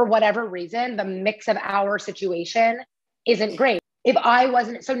for whatever reason, the mix of our situation isn't great. If I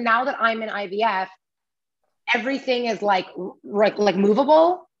wasn't, so now that I'm in IVF, everything is like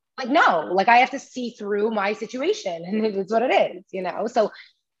movable. Like, no, like I have to see through my situation and it's what it is, you know? So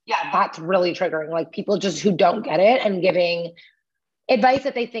yeah, that's really triggering. Like, people just who don't get it and giving advice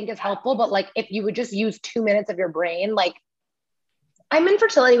that they think is helpful. But like, if you would just use 2 minutes of your brain, like, I'm in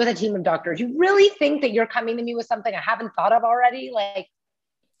fertility with a team of doctors. You really think that you're coming to me with something I haven't thought of already? Like,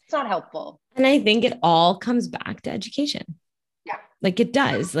 it's not helpful. And I think it all comes back to education. Yeah. Like, it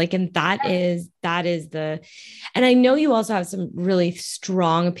does. Like, and that is and I know you also have some really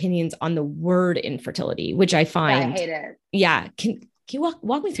strong opinions on the word infertility, which I find, I hate it. Yeah. Can you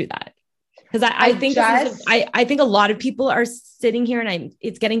walk me through that? Because I think I think a lot of people are sitting here and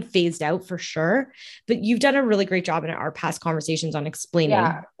it's getting phased out for sure. But you've done a really great job in our past conversations on explaining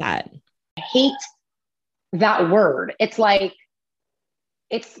that. I hate that word. It's like,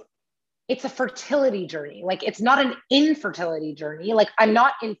 it's a fertility journey. Like, it's not an infertility journey. Like, I'm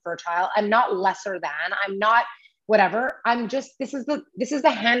not infertile. I'm not lesser than. I'm not whatever. I'm just, this is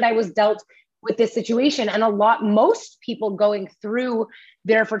the hand I was dealt with this situation. And most people going through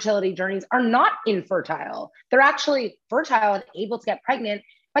their fertility journeys are not infertile. They're actually fertile and able to get pregnant,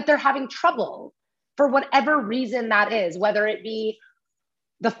 but they're having trouble for whatever reason that is, whether it be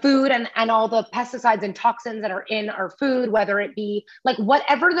the food and all the pesticides and toxins that are in our food, whether it be like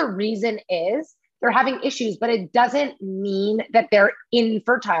whatever the reason is, they're having issues, but it doesn't mean that they're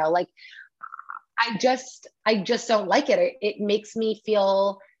infertile. Like, I just don't like it. It makes me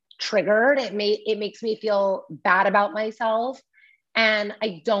feel triggered. It makes me feel bad about myself. And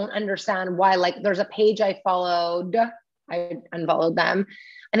I don't understand why. Like, there's a page I followed, I unfollowed them,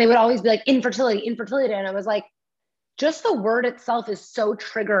 and they would always be like, infertility. And I was like, just the word itself is so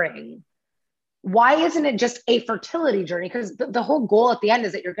triggering. Why isn't it just a fertility journey? Because the whole goal at the end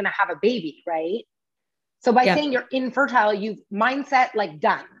is that you're going to have a baby, right? So by saying you're infertile, you've mindset, like,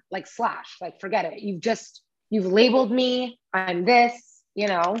 done, like, slash, like, forget it. You've labeled me. I'm this, you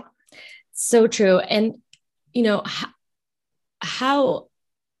know? So true. And, you know, how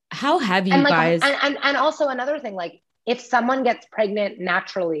have you guys? And also another thing, like, if someone gets pregnant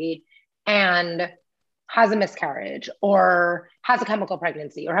naturally and has a miscarriage or has a chemical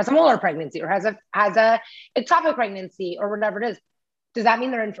pregnancy or has a molar pregnancy or has a ectopic pregnancy or whatever it is, does that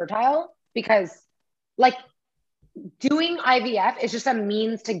mean they're infertile? Because like, doing IVF is just a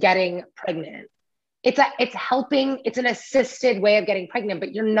means to getting pregnant. It's an assisted way of getting pregnant,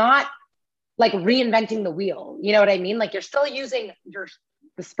 but you're not like reinventing the wheel. You know what I mean? Like, you're still using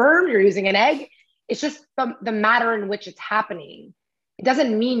the sperm, you're using an egg. It's just the matter in which it's happening. It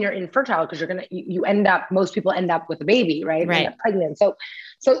doesn't mean you're infertile, because most people end up with a baby, right? Right. End up pregnant. So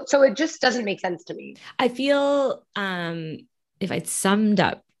it just doesn't make sense to me. I feel, if I summed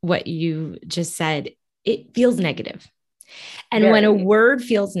up what you just said, it feels negative. And when a word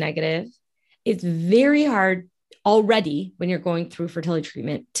feels negative, it's very hard already when you're going through fertility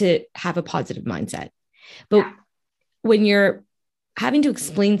treatment to have a positive mindset. But when you're having to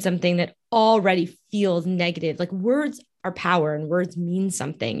explain something that already feels negative, like, words are power and words mean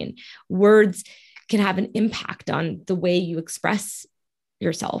something, and words can have an impact on the way you express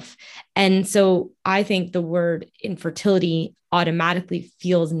yourself. And so I think the word infertility automatically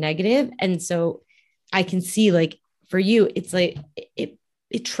feels negative. And so I can see, like, for you, it's like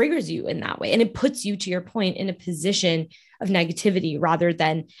it triggers you in that way. And it puts you, to your point, in a position of negativity rather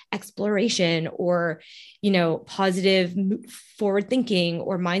than exploration or, positive forward thinking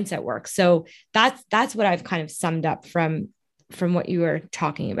or mindset work. So that's what I've kind of summed up from what you were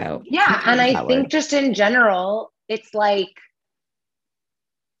talking about. Yeah. And I think just in general, it's like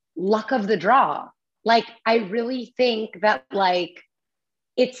luck of the draw. Like, I really think that, like,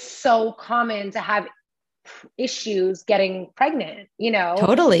 it's so common to have issues getting pregnant,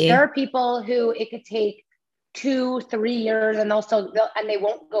 Totally. There are people who it could take 2-3 years and they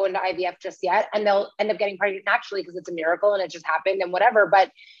won't go into IVF just yet, and they'll end up getting pregnant naturally because it's a miracle and it just happened and whatever.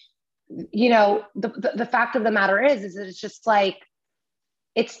 But the fact of the matter is that it's just like,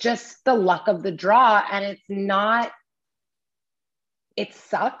 it's just the luck of the draw, and it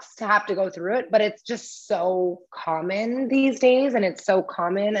sucks to have to go through it, but it's just so common these days. And it's so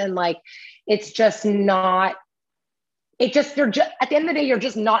common. And like, it's just not, you're just, at the end of the day, you're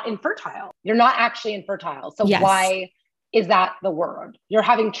just not infertile. You're not actually infertile. So yes. Why is that the word? You're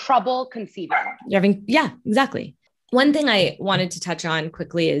having trouble conceiving. Yeah, exactly. One thing I wanted to touch on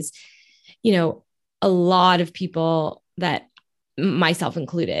quickly is, a lot of people, that myself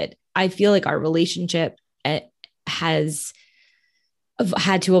included, I feel like our relationship has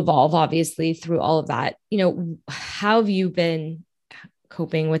had to evolve, obviously, through all of that. How have you been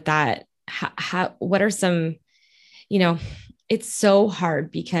coping with that? What are some, it's so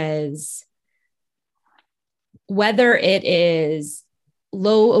hard because whether it is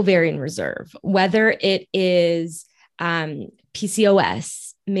low ovarian reserve, whether it is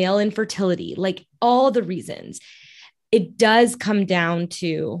PCOS, male infertility, like all the reasons, it does come down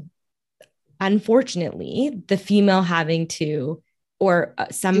to, unfortunately, the female having to, or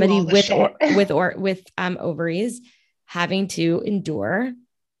somebody with ovaries having to endure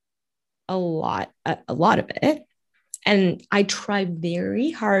a lot of it. And I try very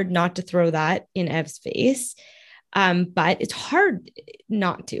hard not to throw that in Ev's face. But it's hard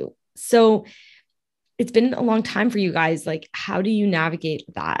not to. So it's been a long time for you guys. Like, how do you navigate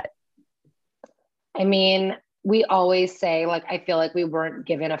that? I mean, we always say, like, I feel like we weren't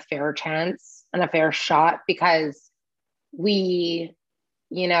given a fair chance and a fair shot because we,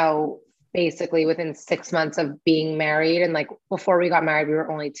 basically within 6 months of being married, and like before we got married, we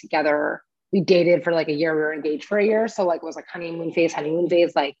were only together. We dated for like a year. We were engaged for a year. So like, it was like honeymoon phase,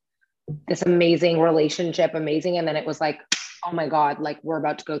 like this amazing relationship, amazing. And then it was like, oh my God, like we're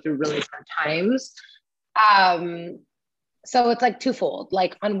about to go through really hard times. So it's like twofold.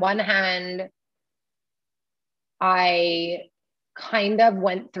 Like, on one hand, I kind of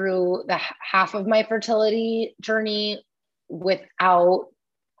went through the half of my fertility journey without,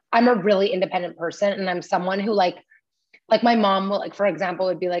 I'm a really independent person, and I'm someone who like my mom will, like, for example,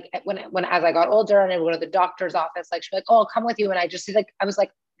 would be like, when as I got older and I would go to the doctor's office, like she'd be like, oh, I'll come with you. And I just like, I was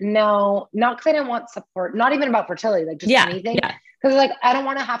like, no, not because I didn't want support, not even about fertility, like just anything. Yeah. Cause like, I don't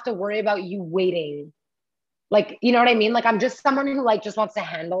want to have to worry about you waiting. Like, you know what I mean? Like, I'm just someone who like just wants to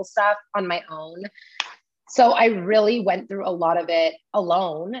handle stuff on my own. So I really went through a lot of it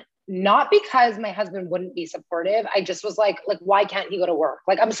alone, not because my husband wouldn't be supportive. I just was like, why can't he go to work?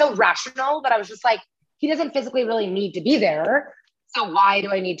 Like, I'm so rational that I was just like, he doesn't physically really need to be there. So why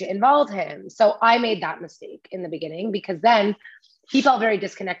do I need to involve him? So I made that mistake in the beginning because then he felt very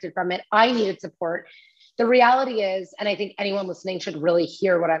disconnected from it. I needed support. The reality is, and I think anyone listening should really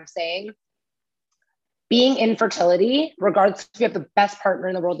hear what I'm saying, being in fertility, regardless if you have the best partner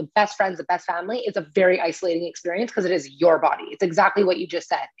in the world, the best friends, the best family, is a very isolating experience because it is your body. It's exactly what you just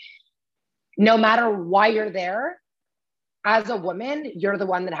said. No matter why you're there, as a woman, you're the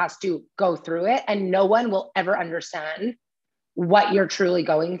one that has to go through it, and no one will ever understand what you're truly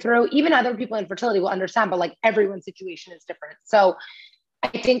going through. Even other people in fertility will understand, but like everyone's situation is different. So I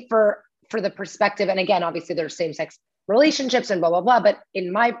think for the perspective, and again, obviously there's same-sex relationships and blah, blah, blah. But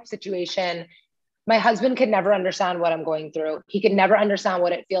in my situation, my husband could never understand what I'm going through. He could never understand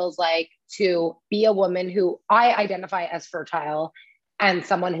what it feels like to be a woman who I identify as fertile and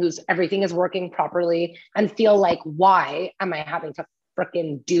someone whose everything is working properly, and feel like, why am I having to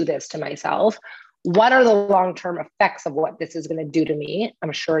freaking do this to myself? What are the long-term effects of what this is going to do to me?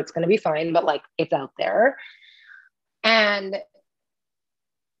 I'm sure it's going to be fine, but like, it's out there. And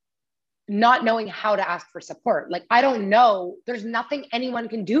not knowing how to ask for support. Like, I don't know. There's nothing anyone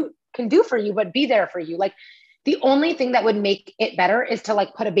can do for you, but be there for you. Like, the only thing that would make it better is to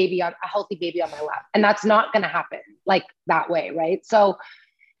like put a healthy baby on my lap. And that's not going to happen like that way. Right. So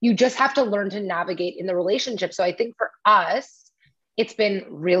you just have to learn to navigate in the relationship. So I think for us, it's been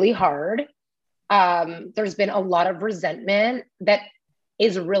really hard. There's been a lot of resentment that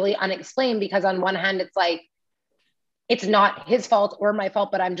is really unexplained, because on one hand, it's like, it's not his fault or my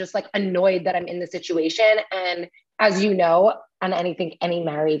fault, but I'm just like annoyed that I'm in the situation. And as you know, and anything any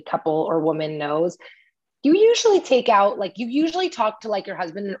married couple or woman knows, you usually take out, like, you usually talk to like your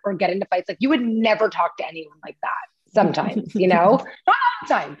husband or get into fights. Like, you would never talk to anyone like that sometimes, you know, not all the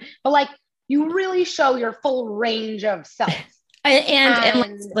time, but like, you really show your full range of self.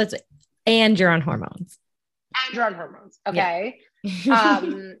 And you're on hormones. And you're on hormones. Okay. Yeah.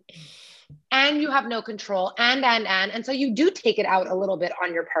 And you have no control, and so you do take it out a little bit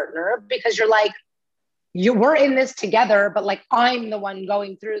on your partner, because you're like, we're in this together, but like, I'm the one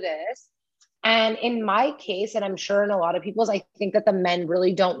going through this. And in my case, and I'm sure in a lot of people's, I think that the men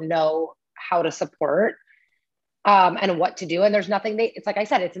really don't know how to support and what to do. And there's nothing it's like I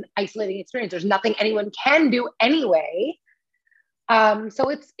said, it's an isolating experience. There's nothing anyone can do anyway.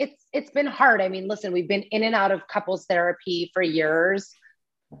 So it's been hard. I mean, listen, we've been in and out of couples therapy for years.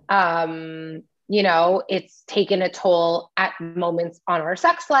 You know, it's taken a toll at moments on our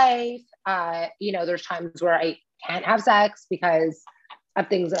sex life. You know, there's times where I can't have sex because of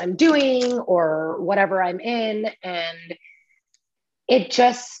things that I'm doing or whatever I'm in. And it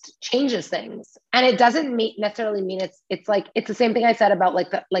just changes things. And it doesn't necessarily mean it's like, it's the same thing I said about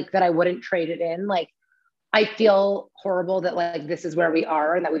like that I wouldn't trade it in. Like, I feel horrible that like, this is where we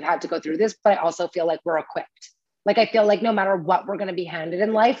are and that we've had to go through this, but I also feel like we're equipped. Like, I feel like no matter what we're going to be handed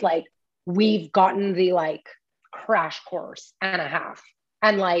in life, like, we've gotten the like crash course and a half.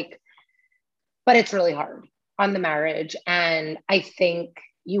 And like, but it's really hard on the marriage. And I think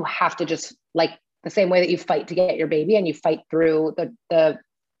you have to just, like, the same way that you fight to get your baby and you fight through the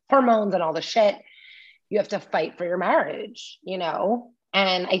hormones and all the shit, you have to fight for your marriage, you know?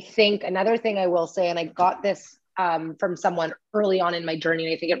 And I think another thing I will say, and I got this from someone early on in my journey,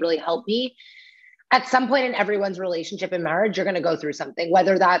 and I think it really helped me. At some point in everyone's relationship and marriage, you're going to go through something,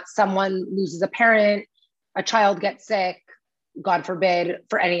 whether that's someone loses a parent, a child gets sick, God forbid,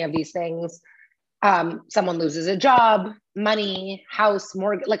 for any of these things. Someone loses a job, money, house,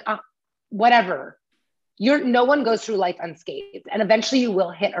 mortgage, like whatever. No one goes through life unscathed. And eventually you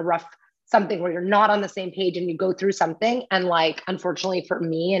will hit a rough something where you're not on the same page and you go through something. And like, unfortunately for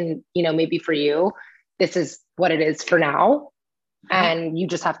me, and, you know, maybe for you, this is what it is for now. And you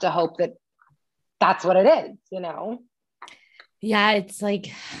just have to hope that that's what it is, you know? Yeah. It's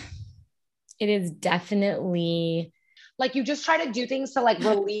like, it is definitely like, you just try to do things to like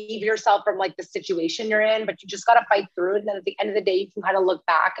relieve yourself from like the situation you're in, but you just got to fight through it. And then at the end of the day, you can kind of look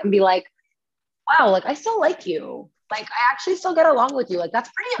back and be like, wow, like, I still like you. Like, I actually still get along with you. Like, that's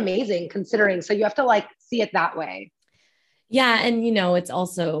pretty amazing considering. So you have to like see it that way. Yeah. And, you know, it's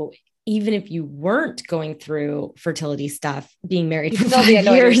also, even if you weren't going through fertility stuff, being married for 5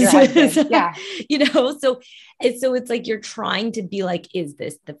 years, yeah, you know, so it's like, you're trying to be like, is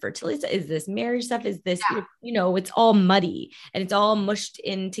this the fertility stuff? Is this marriage stuff? Is this, you know, it's all muddy and it's all mushed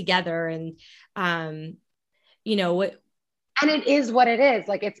in together. And, you know, what, and it is what it is.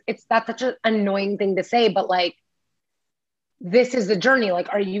 Like, it's that's such an annoying thing to say, but like, this is the journey. Like,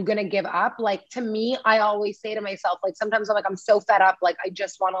 are you going to give up? Like, to me, I always say to myself, like, sometimes I'm like, I'm so fed up. Like, I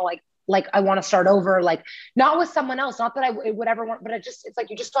just want to like, I want to start over, like, not with someone else, not that I would ever want, but it's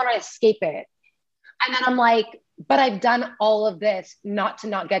like, you just want to escape it. And then I'm like, but I've done all of this not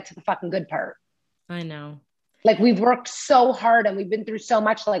to get to the fucking good part. I know. Like, we've worked so hard and we've been through so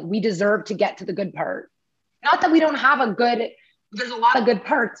much. Like, we deserve to get to the good part. Not that we don't have there's a lot of good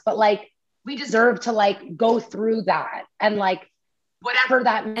parts, but like, we deserve to like go through that and like whatever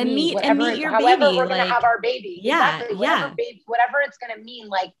that means, and meet your however baby, we're gonna have our baby. Yeah, exactly. Whatever it's gonna mean,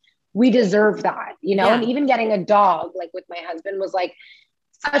 like, we deserve that, you know. And even getting a dog, like with my husband, was like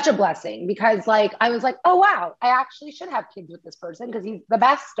such a blessing, because like, I was like, oh wow, I actually should have kids with this person, because he's the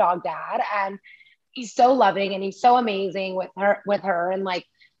best dog dad and he's so loving and he's so amazing with her. And like,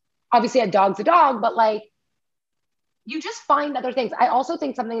 obviously a dog's a dog, but like, you just find other things. I also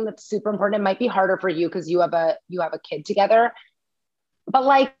think something that's super important, it might be harder for you because you have a kid together, but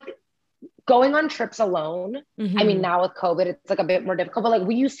like, going on trips alone. Mm-hmm. I mean, now with COVID, it's like a bit more difficult, but like,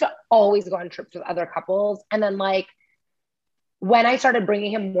 we used to always go on trips with other couples. And then like, when I started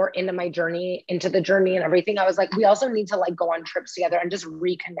bringing him more into the journey and everything, I was like, we also need to like go on trips together and just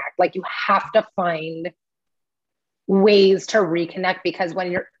reconnect. Like, you have to find ways to reconnect, because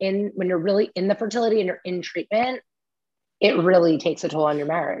when you're really in the fertility and you're in treatment, it really takes a toll on your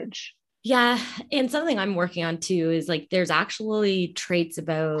marriage. Yeah. And something I'm working on too is like, there's actually traits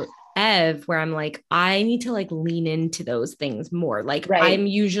about Ev where I'm like, I need to like lean into those things more. Like, I'm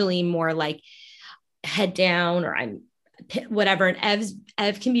usually more like head down, or I'm whatever. And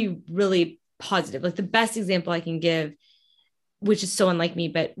Ev can be really positive. Like the best example I can give, which is so unlike me,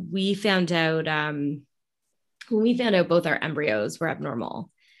 but we found out, when we found out both our embryos were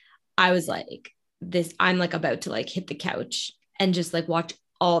abnormal, I was like, I'm like about to like hit the couch and just like watch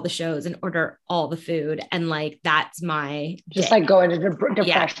all the shows and order all the food. And like, that's my just day. like go into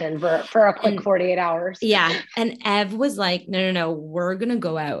depression for a quick 48 hours. Yeah. And Ev was like, no, we're going to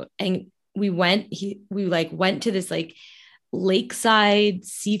go out. And we went to this like lakeside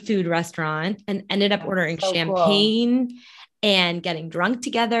seafood restaurant and ended up ordering champagne and getting drunk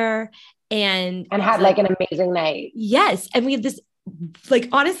together and had like an amazing night. Yes. And we had this, like,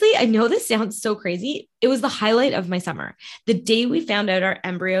 honestly, I know this sounds so crazy. It was the highlight of my summer. The day we found out our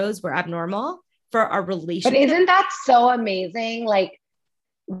embryos were abnormal for our relationship. But isn't that so amazing? Like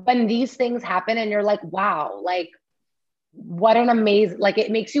when these things happen and you're like, wow, like what an amazing, like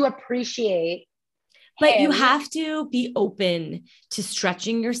it makes you appreciate. But you have to be open to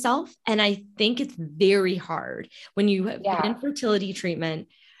stretching yourself. And I think it's very hard when you have been in fertility treatment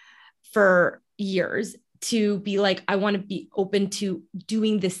for years to be like, I want to be open to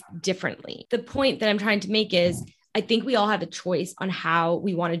doing this differently. The point that I'm trying to make is I think we all have a choice on how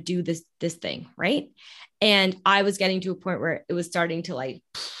we want to do this thing. Right. And I was getting to a point where it was starting to like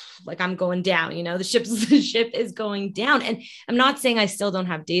I'm going down, the ship is going down. And I'm not saying I still don't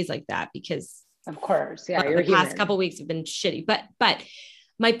have days like that because of course, yeah, the past couple of weeks have been shitty, but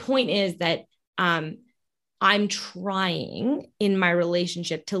my point is that, I'm trying in my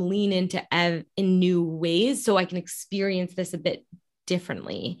relationship to lean into Ev in new ways so I can experience this a bit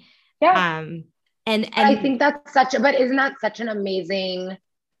differently. Yeah. And I think that's but isn't that such an amazing,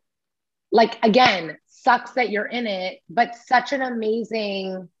 like, again, sucks that you're in it, but such an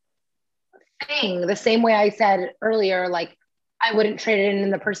amazing thing. The same way I said earlier, like, I wouldn't trade it in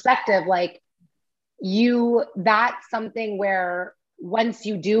the perspective, like that's something where once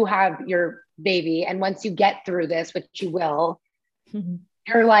you do have your baby and once you get through this, which you will,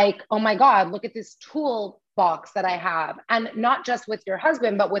 you're like, oh my God, look at this toolbox that I have. And not just with your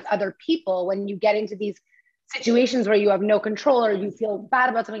husband, but with other people. When you get into these situations where you have no control or you feel bad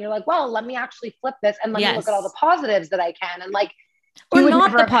about something, you're like, well, let me actually flip this and let me look at all the positives that I can. And like, or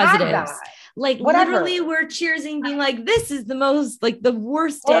not the positives. Like whatever. Literally we're cheersing, being like, this is the most, like the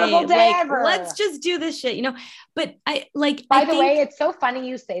worst day ever. Let's just do this shit, But by the way, it's so funny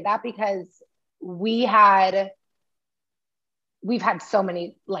you say that because we've had so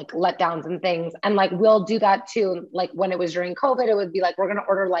many like letdowns and things. And like, we'll do that too. Like when it was during COVID, it would be like, we're going to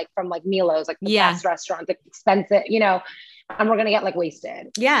order like from like Milo's, like the best restaurant, the expensive, and we're going to get like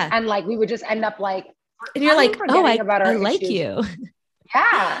wasted. Yeah. And like, we would just end up like, and you're like, oh, I like you.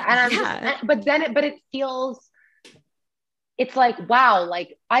 Yeah. And I'm just, but it feels, it's like, wow.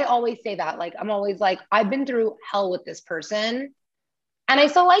 Like I always say that, like, I'm always like, I've been through hell with this person and I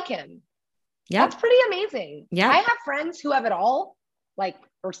still like him. Yeah. That's pretty amazing. Yeah. I have friends who have it all, like,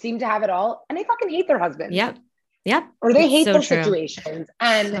 or seem to have it all, and they fucking hate their husband. Yep. Yep. Or they hate those situations.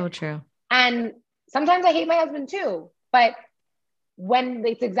 And so true. And sometimes I hate my husband too, but when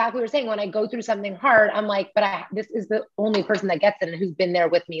it's exactly what you're saying, when I go through something hard, I'm like, but this is the only person that gets it and who's been there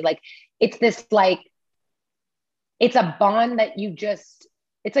with me. Like, it's this, like, it's a bond that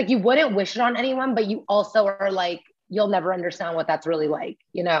it's like, you wouldn't wish it on anyone, but you also are like, you'll never understand what that's really like,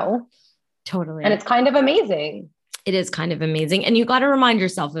 Totally. And it's kind of amazing. It is kind of amazing. And you got to remind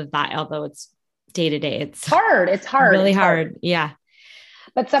yourself of that, although it's day to day. It's hard. It's hard. Really hard. Yeah.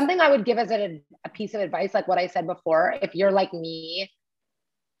 But something I would give as a piece of advice, like what I said before, if you're like me,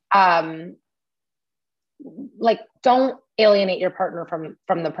 like don't alienate your partner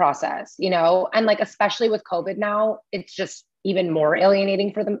from the process, and like, especially with COVID now, it's just even more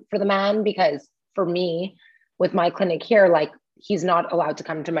alienating for the man, because for me, with my clinic here, like, he's not allowed to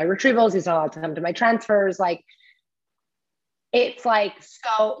come to my retrievals. He's not allowed to come to my transfers. Like, it's like,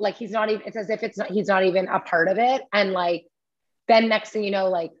 so like, he's not even, it's as if he's not even a part of it. And like, then next thing you know,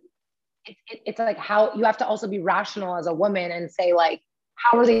 like, it's like, how you have to also be rational as a woman and say, like,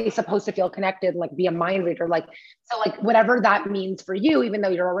 how are they supposed to feel connected? Like, be a mind reader. Like, so like, whatever that means for you, even though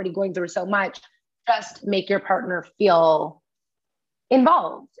you're already going through so much, just make your partner feel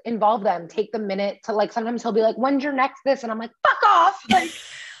involve them, take the minute to, like, sometimes he'll be like, when's your next this? And I'm like, fuck off. Like,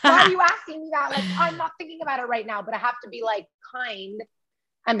 why are you asking me that? Like, I'm not thinking about it right now, but I have to be like kind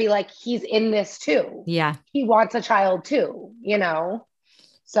and be like, he's in this too. Yeah. He wants a child too,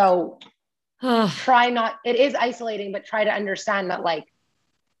 So it is isolating, but try to understand that, like,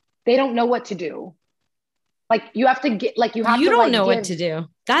 they don't know what to do. Like, you have to get, like, you don't know what to do.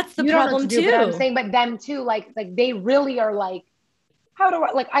 That's the problem too. But I'm saying, but them too, like they really are like, how do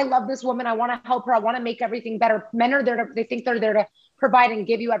I, like, I love this woman. I want to help her. I want to make everything better. Men are there to, they think they're there to provide and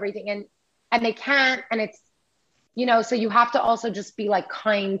give you everything. And they can't. And it's, you know, so you have to also just be like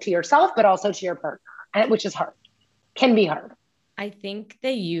kind to yourself, but also to your partner, and which is hard, can be hard. I think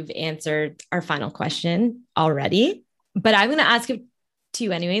that you've answered our final question already, but I'm going to ask it to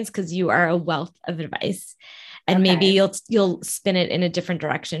you anyways, because you are a wealth of advice, and maybe you'll spin it in a different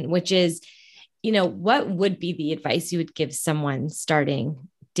direction, which is, you know, what would be the advice you would give someone starting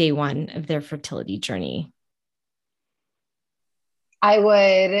day one of their fertility journey? I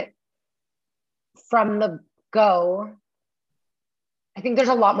would, from the go, I think there's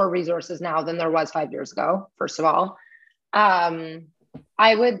a lot more resources now than there was 5 years ago, first of all.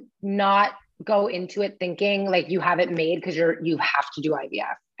 I would not go into it thinking like you have it made because you have to do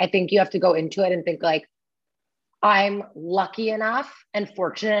IVF. I think you have to go into it and think like, I'm lucky enough and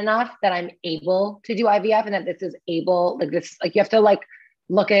fortunate enough that I'm able to do IVF, and that this is able, like this, like you have to like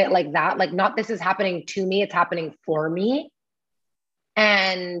look at it like that, like not this is happening to me, it's happening for me.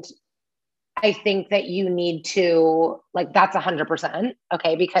 And I think that you need to, like, that's 100%.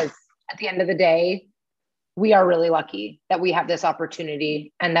 Okay. Because at the end of the day, we are really lucky that we have this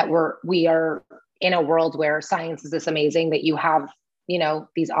opportunity, and that we are in a world where science is this amazing that you have, you know,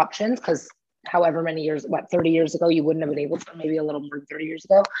 these options. Cause however many years, 30 years ago, you wouldn't have been able to, maybe a little more than 30 years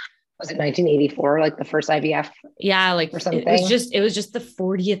ago. Was it 1984, like the first IVF? Yeah, like or something. It was just the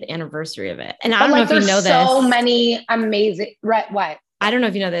 40th anniversary of it. And I don't like, know if you know this. So many amazing, right? What? I don't know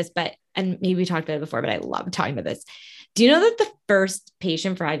if you know this, but, and maybe we talked about it before, but I love talking about this. Do you know that the first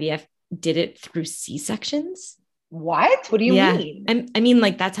patient for IVF did it through C-sections? What? What do you mean? I mean,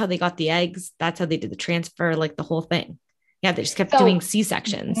 like, that's how they got the eggs. That's how they did the transfer, like the whole thing. Yeah. They just kept doing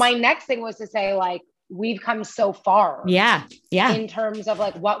C-sections. My next thing was to say, like, we've come so far. Yeah. Yeah. In terms of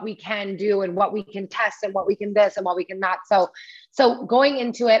like what we can do and what we can test and what we can this and what we can not. So going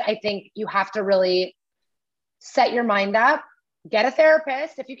into it, I think you have to really set your mind up, get a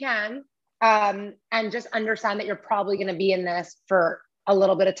therapist if you can, and just understand that you're probably going to be in this for a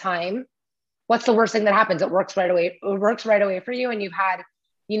little bit of time. What's the worst thing that happens? It works right away. It works right away for you. And you've had,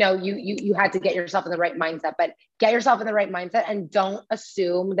 you know, you had to get yourself in the right mindset, but get yourself in the right mindset, and don't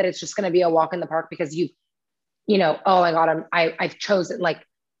assume that it's just going to be a walk in the park because you know, oh my God, I've chosen, like,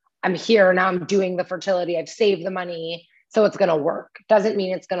 I'm here now, I'm doing the fertility, I've saved the money, so it's going to work. Doesn't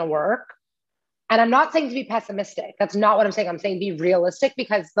mean it's going to work. And I'm not saying to be pessimistic. That's not what I'm saying. I'm saying be realistic,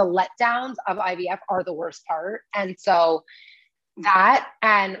 because the letdowns of IVF are the worst part. And so that,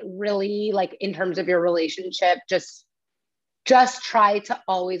 and really, like, in terms of your relationship, just try to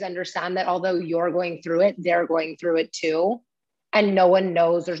always understand that although you're going through it, they're going through it too. And no one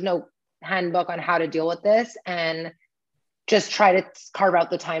knows, there's no handbook on how to deal with this, and just try to carve out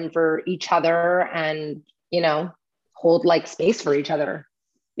the time for each other, and, you know, hold like space for each other,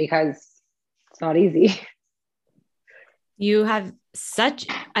 because it's not easy. You have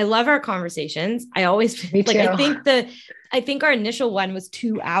I love our conversations. I always Me too. I think our initial one was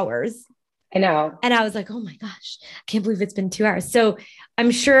 2 hours. I know. And I was like, oh my gosh, I can't believe it's been 2 hours. So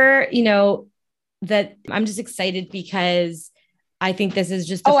I'm sure, you know, that I'm just excited because I think this is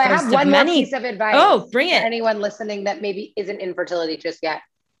just the first I have one more piece of advice. Oh, bring it. For anyone listening that maybe isn't in fertility just yet,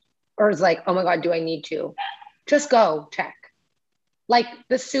 or is like, oh my God, do I need to? Just go check. Like,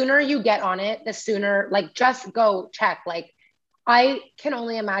 the sooner you get on it, the sooner, like, just go check. Like, I can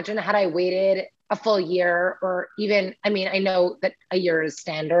only imagine, had I waited a full year, or even, I mean, I know that a year is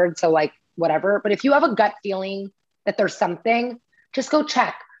standard, so like whatever, but if you have a gut feeling that there's something, just go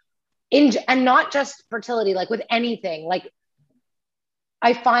check. And not just fertility, like with anything. Like,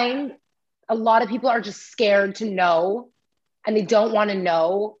 I find a lot of people are just scared to know, and they don't want to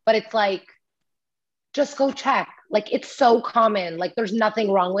know, but it's like, just go check. Like, it's so common. Like, there's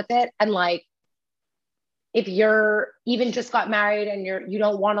nothing wrong with it. And like, if you're even just got married and you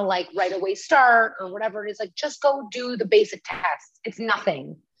don't want to like right away start or whatever it is, like, just go do the basic tests. It's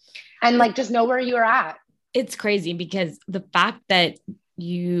nothing. And like, just know where you're at. It's crazy because the fact that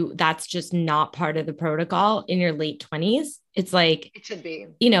that's just not part of the protocol in your late 20s. It's like, it should be,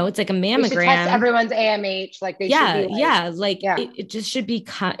 you know, it's like a mammogram. They should test everyone's AMH. Like, they should be like, it just should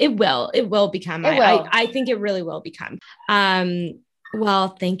become, it will become, I think it really will become. Well,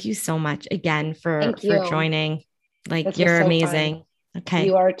 thank you so much again for joining. Like, you're so amazing. Fun. Okay.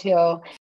 You are too.